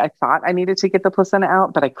ride, I thought I needed to get the placenta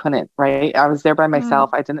out, but I couldn't, right? I was there by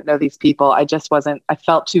myself. I didn't know these people. I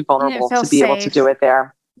felt too vulnerable to be able to do it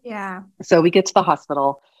there. Yeah. So we get to the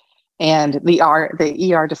hospital, and the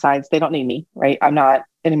ER decides they don't need me, right? I'm not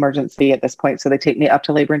an emergency at this point. So they take me up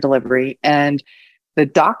to labor and delivery. And the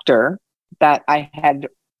doctor that I had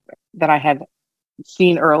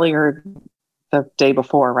seen earlier the day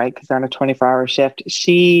before, right? Because they're on a 24-hour shift.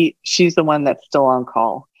 She's the one that's still on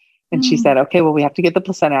call. And she said, okay, well, we have to get the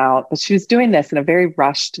placenta out. But she was doing this in a very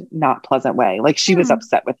rushed, not pleasant way. Like, she was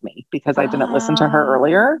upset with me because I didn't listen to her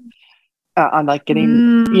earlier on like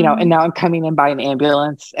getting, and now I'm coming in by an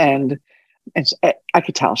ambulance, and And I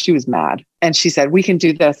could tell she was mad. And she said, we can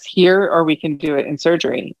do this here or we can do it in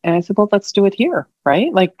surgery. And I said, well, let's do it here.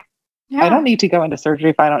 Right. Like, I don't need to go into surgery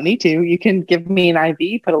if I don't need to. You can give me an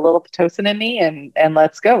IV, put a little Pitocin in me and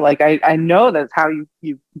let's go. Like, I know that's how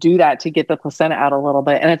you do that to get the placenta out a little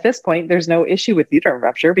bit. And at this point, there's no issue with uterine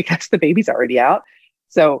rupture because the baby's already out.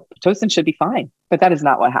 So Pitocin should be fine. But that is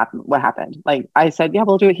not what happened. Like I said, yeah,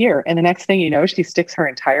 we'll do it here. And the next thing you know, she sticks her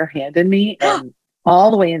entire hand in me and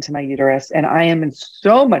all the way into my uterus. And I am in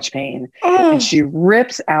so much pain. And she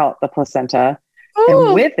rips out the placenta.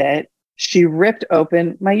 And with it, she ripped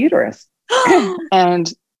open my uterus.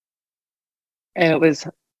 and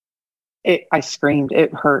I screamed.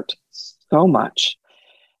 It hurt so much.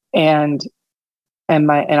 And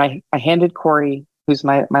I handed Corey, who's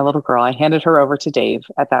my little girl, I handed her over to Dave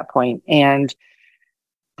at that point. And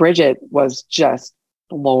Bridget was just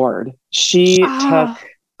floored. She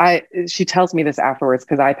tells me this afterwards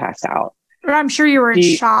because I passed out. I'm sure you were in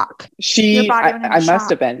shock. I must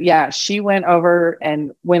have been. Yeah. She went over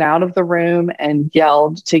and went out of the room and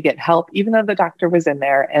yelled to get help, even though the doctor was in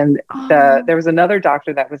there. And there was another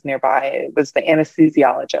doctor that was nearby. It was the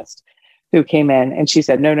anesthesiologist who came in and she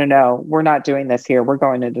said, no, we're not doing this here. We're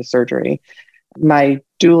going into surgery. My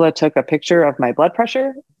doula took a picture of my blood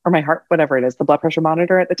pressure or my heart, whatever it is, the blood pressure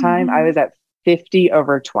monitor at the time. I was at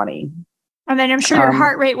 50/20. And then I'm sure your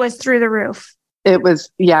heart rate was through the roof. It was,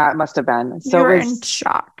 it must have been. So you were in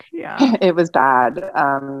shock. Yeah. It was bad.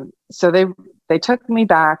 So they took me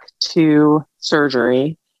back to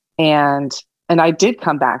surgery and I did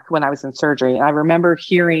come back when I was in surgery. And I remember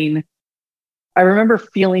feeling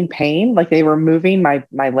pain, like they were moving my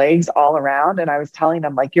legs all around. And I was telling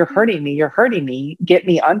them like, you're hurting me, get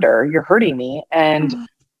me under, you're hurting me. And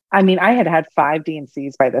I mean, I had 5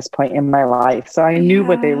 D&Cs by this point in my life. So I knew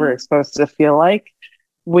what they were supposed to feel like,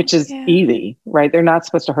 which is easy, right? They're not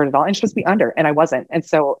supposed to hurt at all. And supposed to be under, and I wasn't. And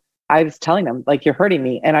so I was telling them like, you're hurting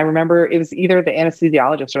me. And I remember it was either the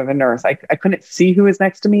anesthesiologist or the nurse. I couldn't see who was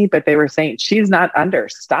next to me, but they were saying, she's not under,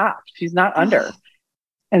 stop. She's not under.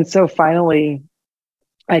 And so finally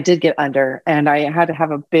I did get under and I had to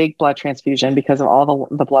have a big blood transfusion because of all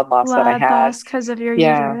the blood loss that I had. Because of your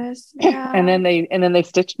uterus. Yeah. And then they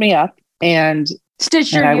stitched me up and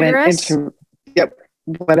stitched your uterus. I went into,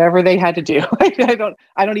 whatever they had to do. I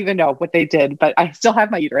don't even know what they did, but I still have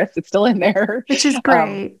my uterus. It's still in there. Which is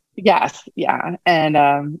great. Yes. Yeah.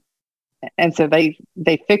 And so they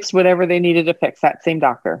fixed whatever they needed to fix. That same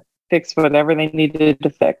doctor fixed whatever they needed to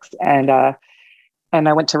fix. And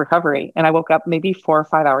I went to recovery and I woke up maybe 4 or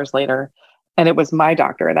 5 hours later and it was my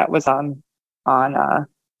doctor that was on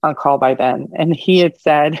call by then. And he had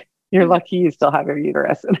said, you're lucky you still have your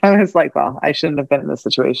uterus. And I was like, well, I shouldn't have been in this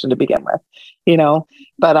situation to begin with,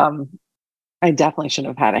 but I definitely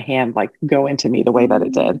shouldn't have had a hand like go into me the way that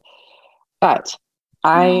it did. But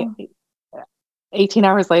 18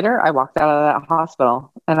 hours later, I walked out of that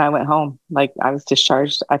hospital and I went home. Like I was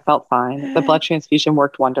discharged. I felt fine. The blood transfusion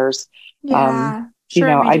worked wonders. Yeah. Sure.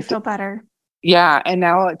 It made you feel better. Yeah. And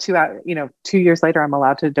now 2 years later, I'm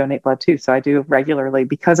allowed to donate blood too. So I do regularly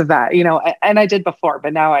because of that, and I did before,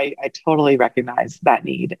 but now I totally recognize that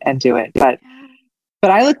need and do it. But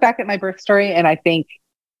I look back at my birth story and I think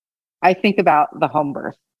about the home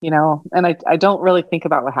birth, and I don't really think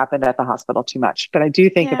about what happened at the hospital too much, but I do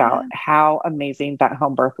think about how amazing that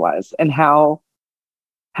home birth was and how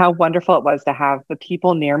wonderful it was to have the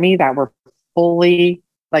people near me that were fully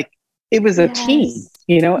like, it was a team,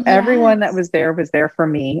 everyone that was there for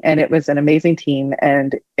me. And it was an amazing team.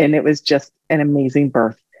 And it was just an amazing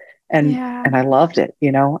birth. And I loved it.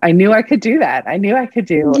 I knew I could do that. I knew I could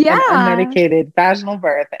do an unmedicated vaginal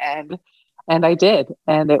birth and I did.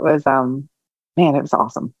 And it was, it was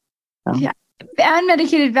awesome. Yeah.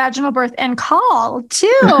 Unmedicated vaginal birth and call too.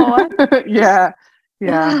 Yeah.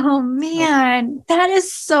 Oh man, that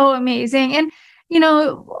is so amazing. And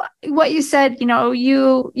what you said,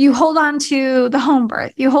 you hold on to the home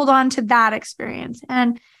birth, you hold on to that experience.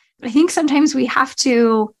 And I think sometimes we have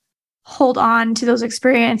to hold on to those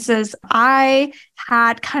experiences. I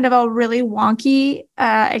had kind of a really wonky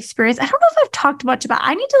experience. I don't know if I've talked much about,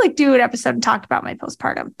 I need to do an episode and talk about my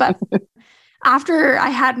postpartum, but after I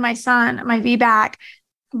had my son, my VBAC,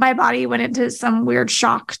 my body went into some weird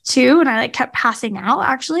shock too. And I kept passing out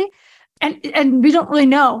actually. And we don't really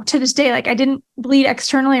know to this day, I didn't bleed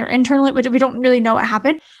externally or internally, but we don't really know what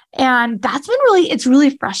happened. And that's been it's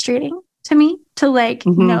really frustrating to me to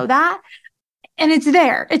know that. And it's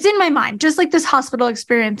there, it's in my mind, just like this hospital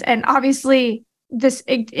experience. And obviously this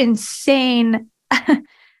insane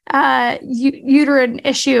uterine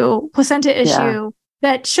issue, placenta issue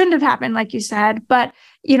that shouldn't have happened, like you said, but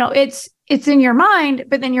it's it's in your mind,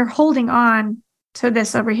 but then you're holding on to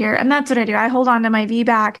this over here. And that's what I do. I hold on to my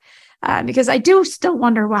VBAC because I do still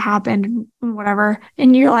wonder what happened and whatever.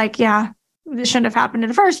 And you're like, yeah, this shouldn't have happened in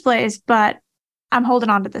the first place, but I'm holding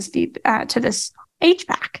on to this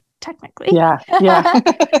HBAC technically. Yeah.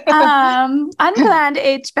 Unplanned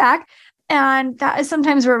HBAC. And that is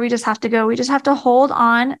sometimes where we just have to go. We just have to hold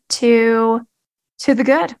on to the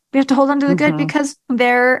good. We have to hold on to the good because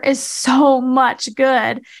there is so much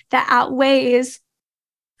good that outweighs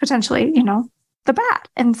potentially, the bad.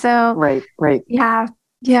 And so, right. Yeah.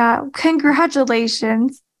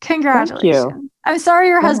 Congratulations. Thank you. I'm sorry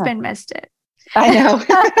your husband missed it. I know.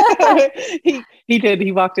 He did.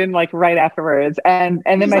 He walked in like right afterwards. And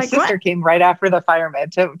then my sister came right after the firemen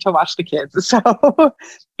to watch the kids. So,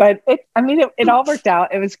 but it all worked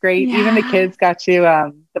out. It was great. Yeah. Even the kids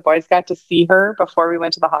the boys got to see her before we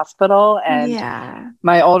went to the hospital. And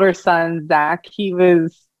my older son, Zach, he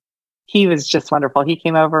was just wonderful. He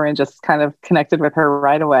came over and just kind of connected with her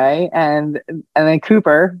right away. And then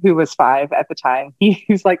Cooper, who was 5 at the time,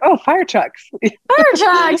 he's like, "Oh, fire trucks. Fire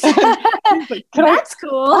trucks." Like, That's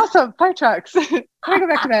cool. Awesome. Fire trucks. Can I go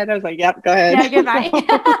back to bed? I was like, "Yep, go ahead." Yeah, goodbye.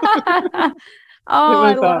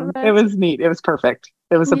 I love it. It was neat. It was perfect.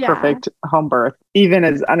 It was a perfect home birth. Even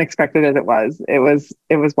as unexpected as it was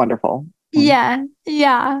wonderful. Yeah.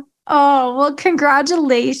 Oh, well,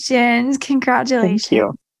 congratulations. Thank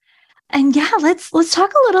you. And let's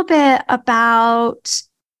talk a little bit about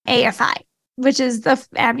AFI, which is the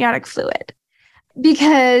amniotic fluid,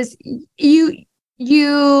 because you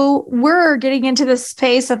were getting into this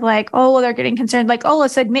space of like, oh, well, they're getting concerned, like, oh,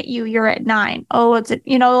 let's admit you're at 9. Oh, it's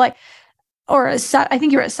I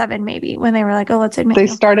think you were at 7 maybe when they were like, oh, let's admit they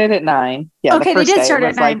started at 9. Yeah. Okay, they did start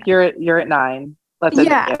at 9. Like, you're at 9. Let's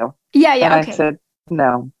admit you. Yeah. And okay. I said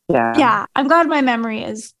no. Yeah. Yeah. I'm glad my memory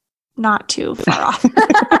is not too far off.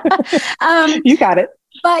 You got it.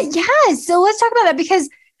 But so let's talk about that, because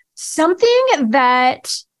something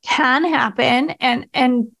that can happen, and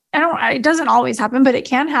it doesn't always happen, but it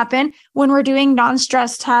can happen when we're doing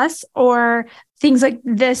non-stress tests or things like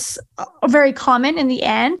this, very common in the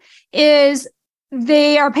end, is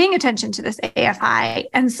they are paying attention to this AFI.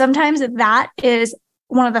 And sometimes that is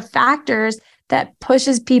one of the factors that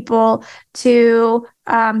pushes people to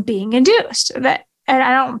being induced. And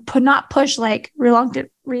I don't not push like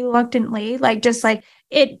reluctantly, like just like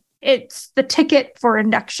it's the ticket for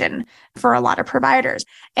induction for a lot of providers.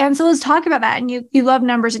 And so let's talk about that. And you love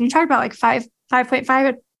numbers, and you talk about like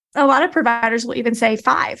 5.5. A lot of providers will even say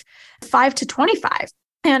 5 to 25.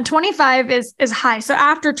 And 25 is high. So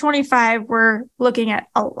after 25, we're looking at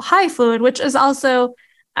a high fluid, which is also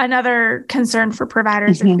another concern for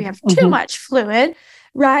providers if we have too much fluid.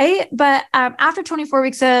 Right. But after 24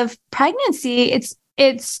 weeks of pregnancy,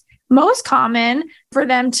 it's most common for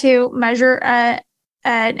them to measure an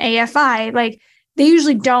AFI. Like, they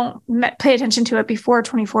usually don't pay attention to it before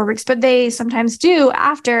 24 weeks, but they sometimes do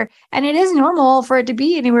after. And it is normal for it to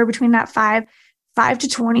be anywhere between that 5 to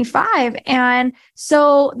 25. And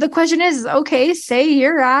so the question is, okay, say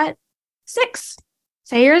you're at 6,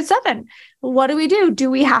 say you're at 7. What do? Do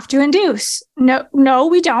we have to induce? No,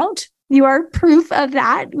 we don't. You are proof of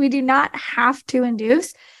that. We do not have to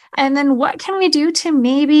induce. And then what can we do to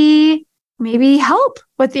maybe help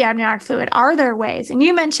with the amniotic fluid? Are there ways? And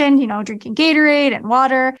you mentioned, drinking Gatorade and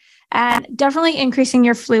water, and definitely increasing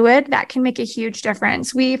your fluid. That can make a huge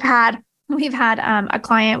difference. We've had a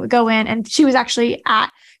client go in, and she was actually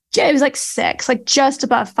it was like 6, like just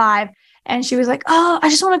above 5. And she was like, oh, I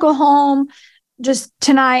just want to go home just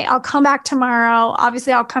tonight. I'll come back tomorrow.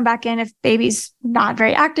 Obviously, I'll come back in if baby's not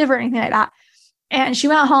very active or anything like that. And she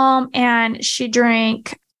went home and she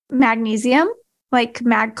drank magnesium, like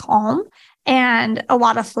Mag Calm, and a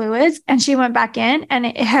lot of fluids. And she went back in, and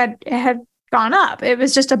it had gone up. It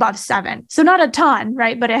was just above 7. So not a ton,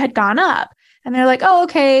 right? But it had gone up. And they're like, oh,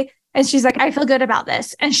 okay. And she's like, I feel good about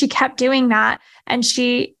this. And she kept doing that. And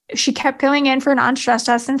she kept going in for non-stress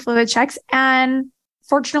tests and fluid checks. And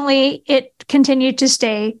fortunately, it continued to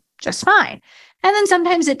stay just fine. And then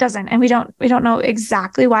sometimes it doesn't. And we don't know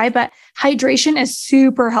exactly why, but hydration is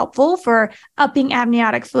super helpful for upping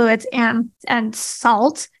amniotic fluids, and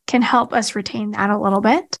salt can help us retain that a little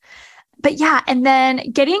bit. But and then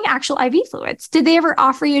getting actual IV fluids. Did they ever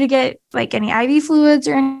offer you to get like any IV fluids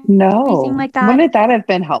or anything like that? Wouldn't that have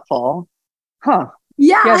been helpful? Huh.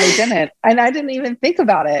 Yeah, they didn't. And I didn't even think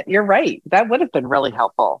about it. You're right. That would have been really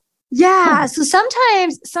helpful. Yeah. So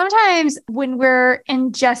sometimes when we're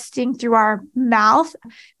ingesting through our mouth,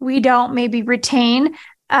 we don't maybe retain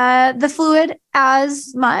the fluid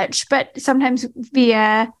as much, but sometimes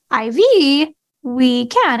via IV, we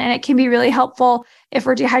can. And it can be really helpful if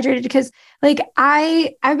we're dehydrated, because like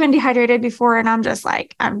I've been dehydrated before and I'm just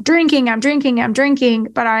like, I'm drinking,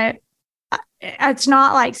 but it's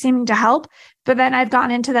not like seeming to help. But then I've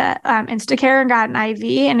gotten into the Instacare and got an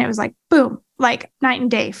IV, and it was like, boom, like night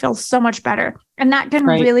and day, feels so much better. And that can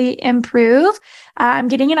really improve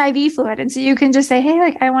getting an IV fluid. And so you can just say, hey,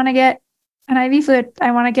 like, I want to get an IV fluid.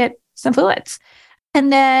 I want to get some fluids.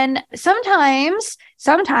 And then sometimes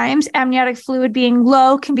amniotic fluid being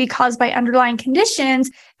low can be caused by underlying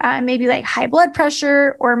conditions, maybe like high blood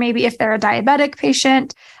pressure, or maybe if they're a diabetic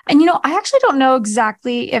patient. And, I actually don't know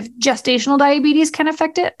exactly if gestational diabetes can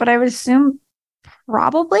affect it, but I would assume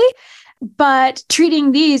probably. But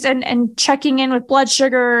treating these and checking in with blood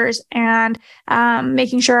sugars and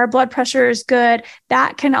making sure our blood pressure is good,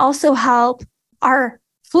 that can also help our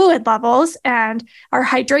fluid levels and our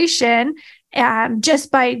hydration,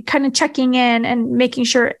 just by kind of checking in and making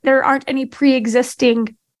sure there aren't any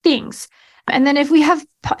pre-existing things. And then if we have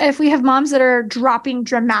moms that are dropping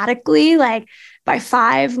dramatically, like by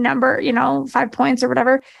 5 points or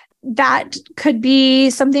whatever, that could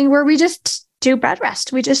be something where we just do bed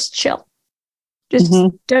rest. We just chill. Just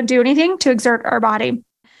don't do anything to exert our body.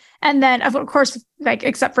 And then of course, like,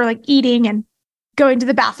 except for like eating and going to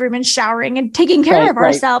the bathroom and showering and taking care of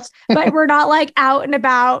ourselves, but we're not like out and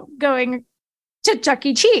about going to Chuck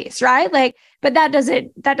E. Cheese, right? Like, but that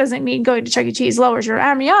doesn't mean going to Chuck E. Cheese lowers your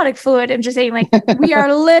amniotic fluid. I'm just saying, like, we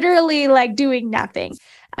are literally like doing nothing.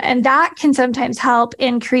 And that can sometimes help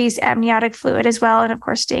increase amniotic fluid as well. And of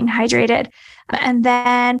course, staying hydrated. And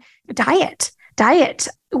then diet.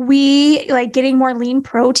 We like getting more lean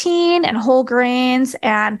protein and whole grains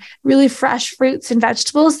and really fresh fruits and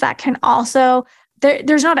vegetables. That can also,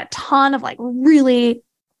 there's not a ton of like really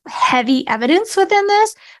heavy evidence within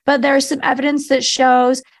this, but there's some evidence that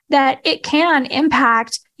shows that it can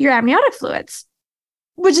impact your amniotic fluids,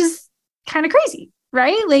 which is kind of crazy,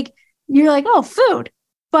 right? Like, you're like, oh, food,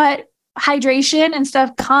 but hydration and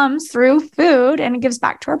stuff comes through food and it gives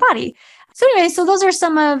back to our body. So anyway, so those are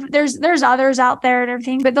there's others out there and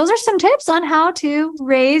everything, but those are some tips on how to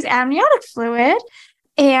raise amniotic fluid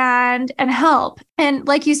and help. And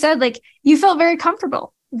like you said, like, you felt very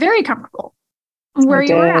comfortable where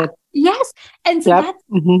you were at. Yes. And so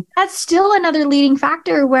that's still another leading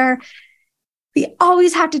factor where we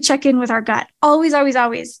always have to check in with our gut. Always, always,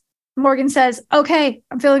 always. Morgan says, okay,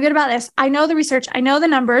 I'm feeling good about this. I know the research. I know the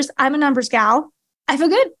numbers. I'm a numbers gal. I feel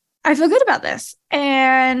good. I feel good about this.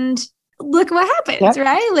 And look what happens,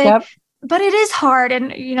 right? Like, but it is hard.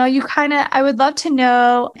 And, I would love to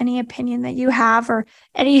know any opinion that you have or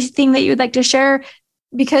anything that you would like to share,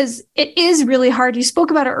 because it is really hard. You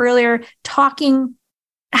spoke about it earlier,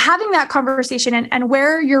 having that conversation and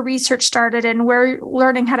where your research started and where you're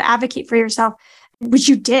learning how to advocate for yourself, which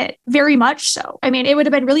you did very much so. I mean, it would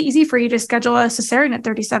have been really easy for you to schedule a cesarean at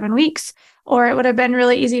 37 weeks, or it would have been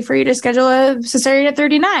really easy for you to schedule a cesarean at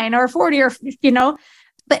 39 or 40 or,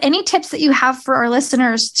 but any tips that you have for our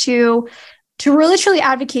listeners to really truly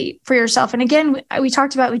advocate for yourself. And again, we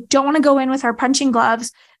talked about, we don't want to go in with our punching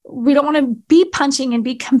gloves. We don't want to be punching and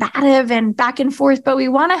be combative and back and forth, but we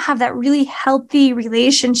want to have that really healthy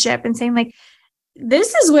relationship and saying, like,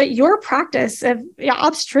 this is what your practice of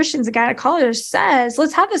obstetricians and gynecologists says.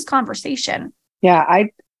 Let's have this conversation. Yeah,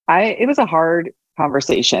 it was a hard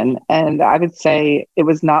conversation. And I would say it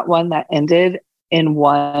was not one that ended in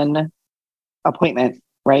one appointment,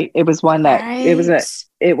 right? It was one that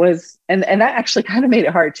and that actually kind of made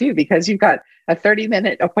it hard too, because you've got a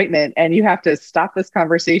 30-minute appointment and you have to stop this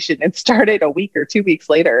conversation and start it a week or 2 weeks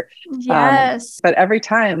later. Yes. But every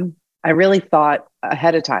time I really thought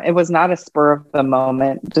ahead of time. It was not a spur of the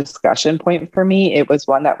moment discussion point for me. It was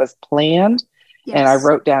one that was planned. Yes. And I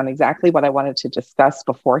wrote down exactly what I wanted to discuss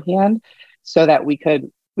beforehand so that we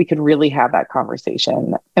could really have that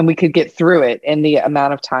conversation and we could get through it in the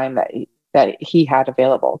amount of time that he had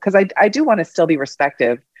available. Because I do want to still be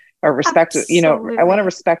respective or respect, Absolutely. I want to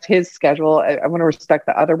respect his schedule. I want to respect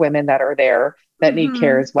the other women that are there that need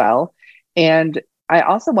care as well. And I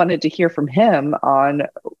also wanted to hear from him on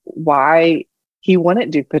why he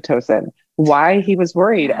wouldn't do Pitocin, why he was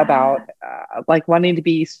worried about wanting to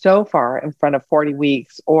be so far in front of 40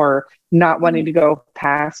 weeks or not wanting to go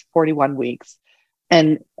past 41 weeks.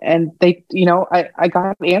 And they, I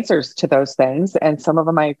got answers to those things, and some of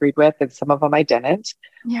them I agreed with and some of them I didn't.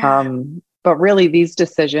 Yeah. But really these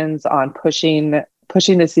decisions on pushing the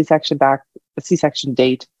C-section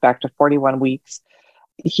date back to 41 weeks,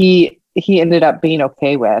 he ended up being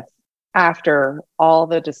okay with after all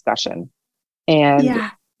the discussion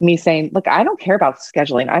and me saying, look, I don't care about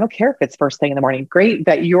scheduling. I don't care if it's first thing in the morning. Great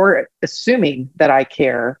that you're assuming that I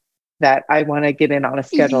care, that I want to get in on a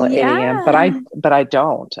schedule at 8 a.m., but I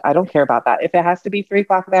don't care about that. If it has to be 3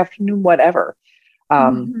 o'clock in the afternoon, whatever.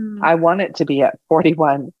 I want it to be at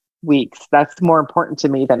 41 weeks. That's more important to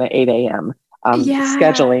me than at 8 a.m.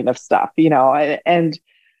 Scheduling of stuff,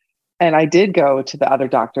 and I did go to the other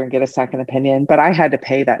doctor and get a second opinion, but I had to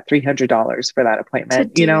pay that $300 for that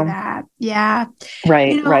appointment, that. Yeah.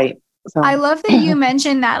 Right. Right. So I love that you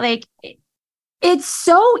mentioned that, like, it's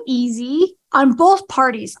so easy on both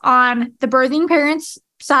parties, on the birthing parents'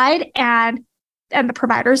 side and the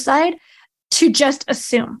provider's side, to just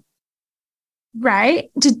assume, right?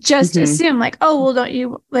 To just assume, like, oh, well,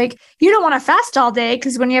 you don't want to fast all day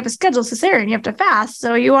because when you have a scheduled cesarean, you have to fast.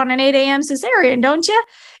 So you want an 8 a.m. cesarean, don't you?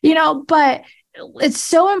 But it's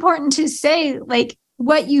so important to say, like,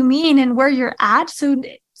 what you mean and where you're at. So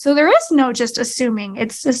there is no just assuming.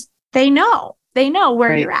 It's just, they know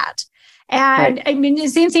where you're at. And I mean, the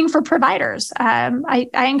same thing for providers. I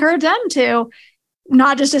encourage them to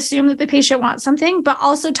not just assume that the patient wants something, but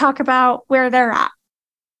also talk about where they're at.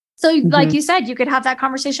 So like you said, you could have that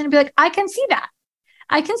conversation and be like, I can see that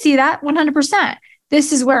 100%.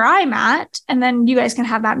 This is where I'm at. And then you guys can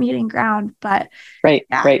have that meeting ground. But right.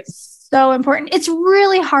 So important. It's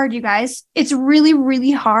really hard, you guys. It's really,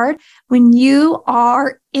 really hard when you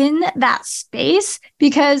are in that space,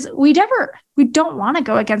 because we don't want to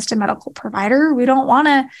go against a medical provider. We don't want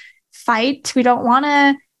to fight. We don't want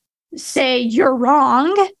to say you're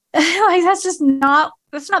wrong. Like, that's not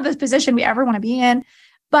the position we ever want to be in.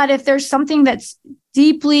 But if there's something that's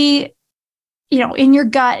deeply, in your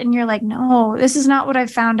gut and you're like, no, this is not what I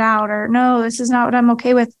found out, or no, this is not what I'm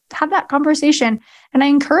okay with, have that conversation. And I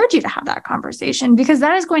encourage you to have that conversation, because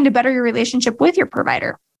that is going to better your relationship with your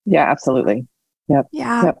provider. Yeah, absolutely. Yep.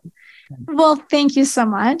 Yeah. Yep. Well, thank you so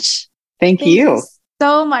much. Thank you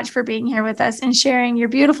so much for being here with us and sharing your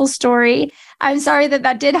beautiful story. I'm sorry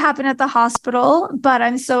that did happen at the hospital, but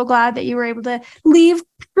I'm so glad that you were able to leave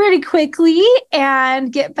pretty quickly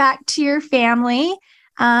and get back to your family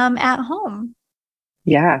at home.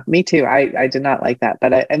 Yeah, me too. I did not like that.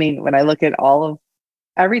 But I mean, when I look at all of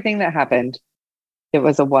everything that happened, it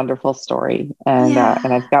was a wonderful story. And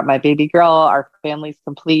and I've got my baby girl, our family's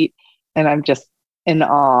complete, and I'm just in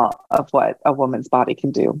awe of what a woman's body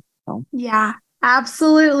can do. So. Yeah,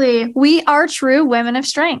 absolutely. We are true women of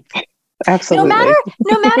strength. Absolutely.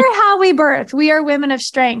 No matter how we birth, we are women of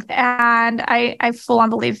strength. And I full on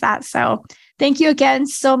believe that. So thank you again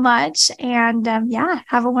so much. And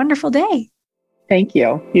have a wonderful day. Thank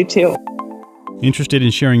you. You too. Interested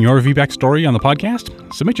in sharing your VBAC story on the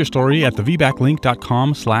podcast? Submit your story at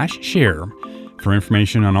thevbaclink.com/share. For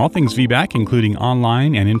information on all things VBAC, including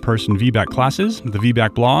online and in-person VBAC classes, the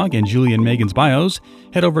VBAC blog, and Julie and Megan's bios,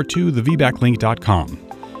 head over to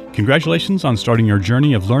thevbaclink.com. Congratulations on starting your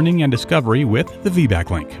journey of learning and discovery with the VBAC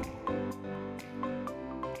Link.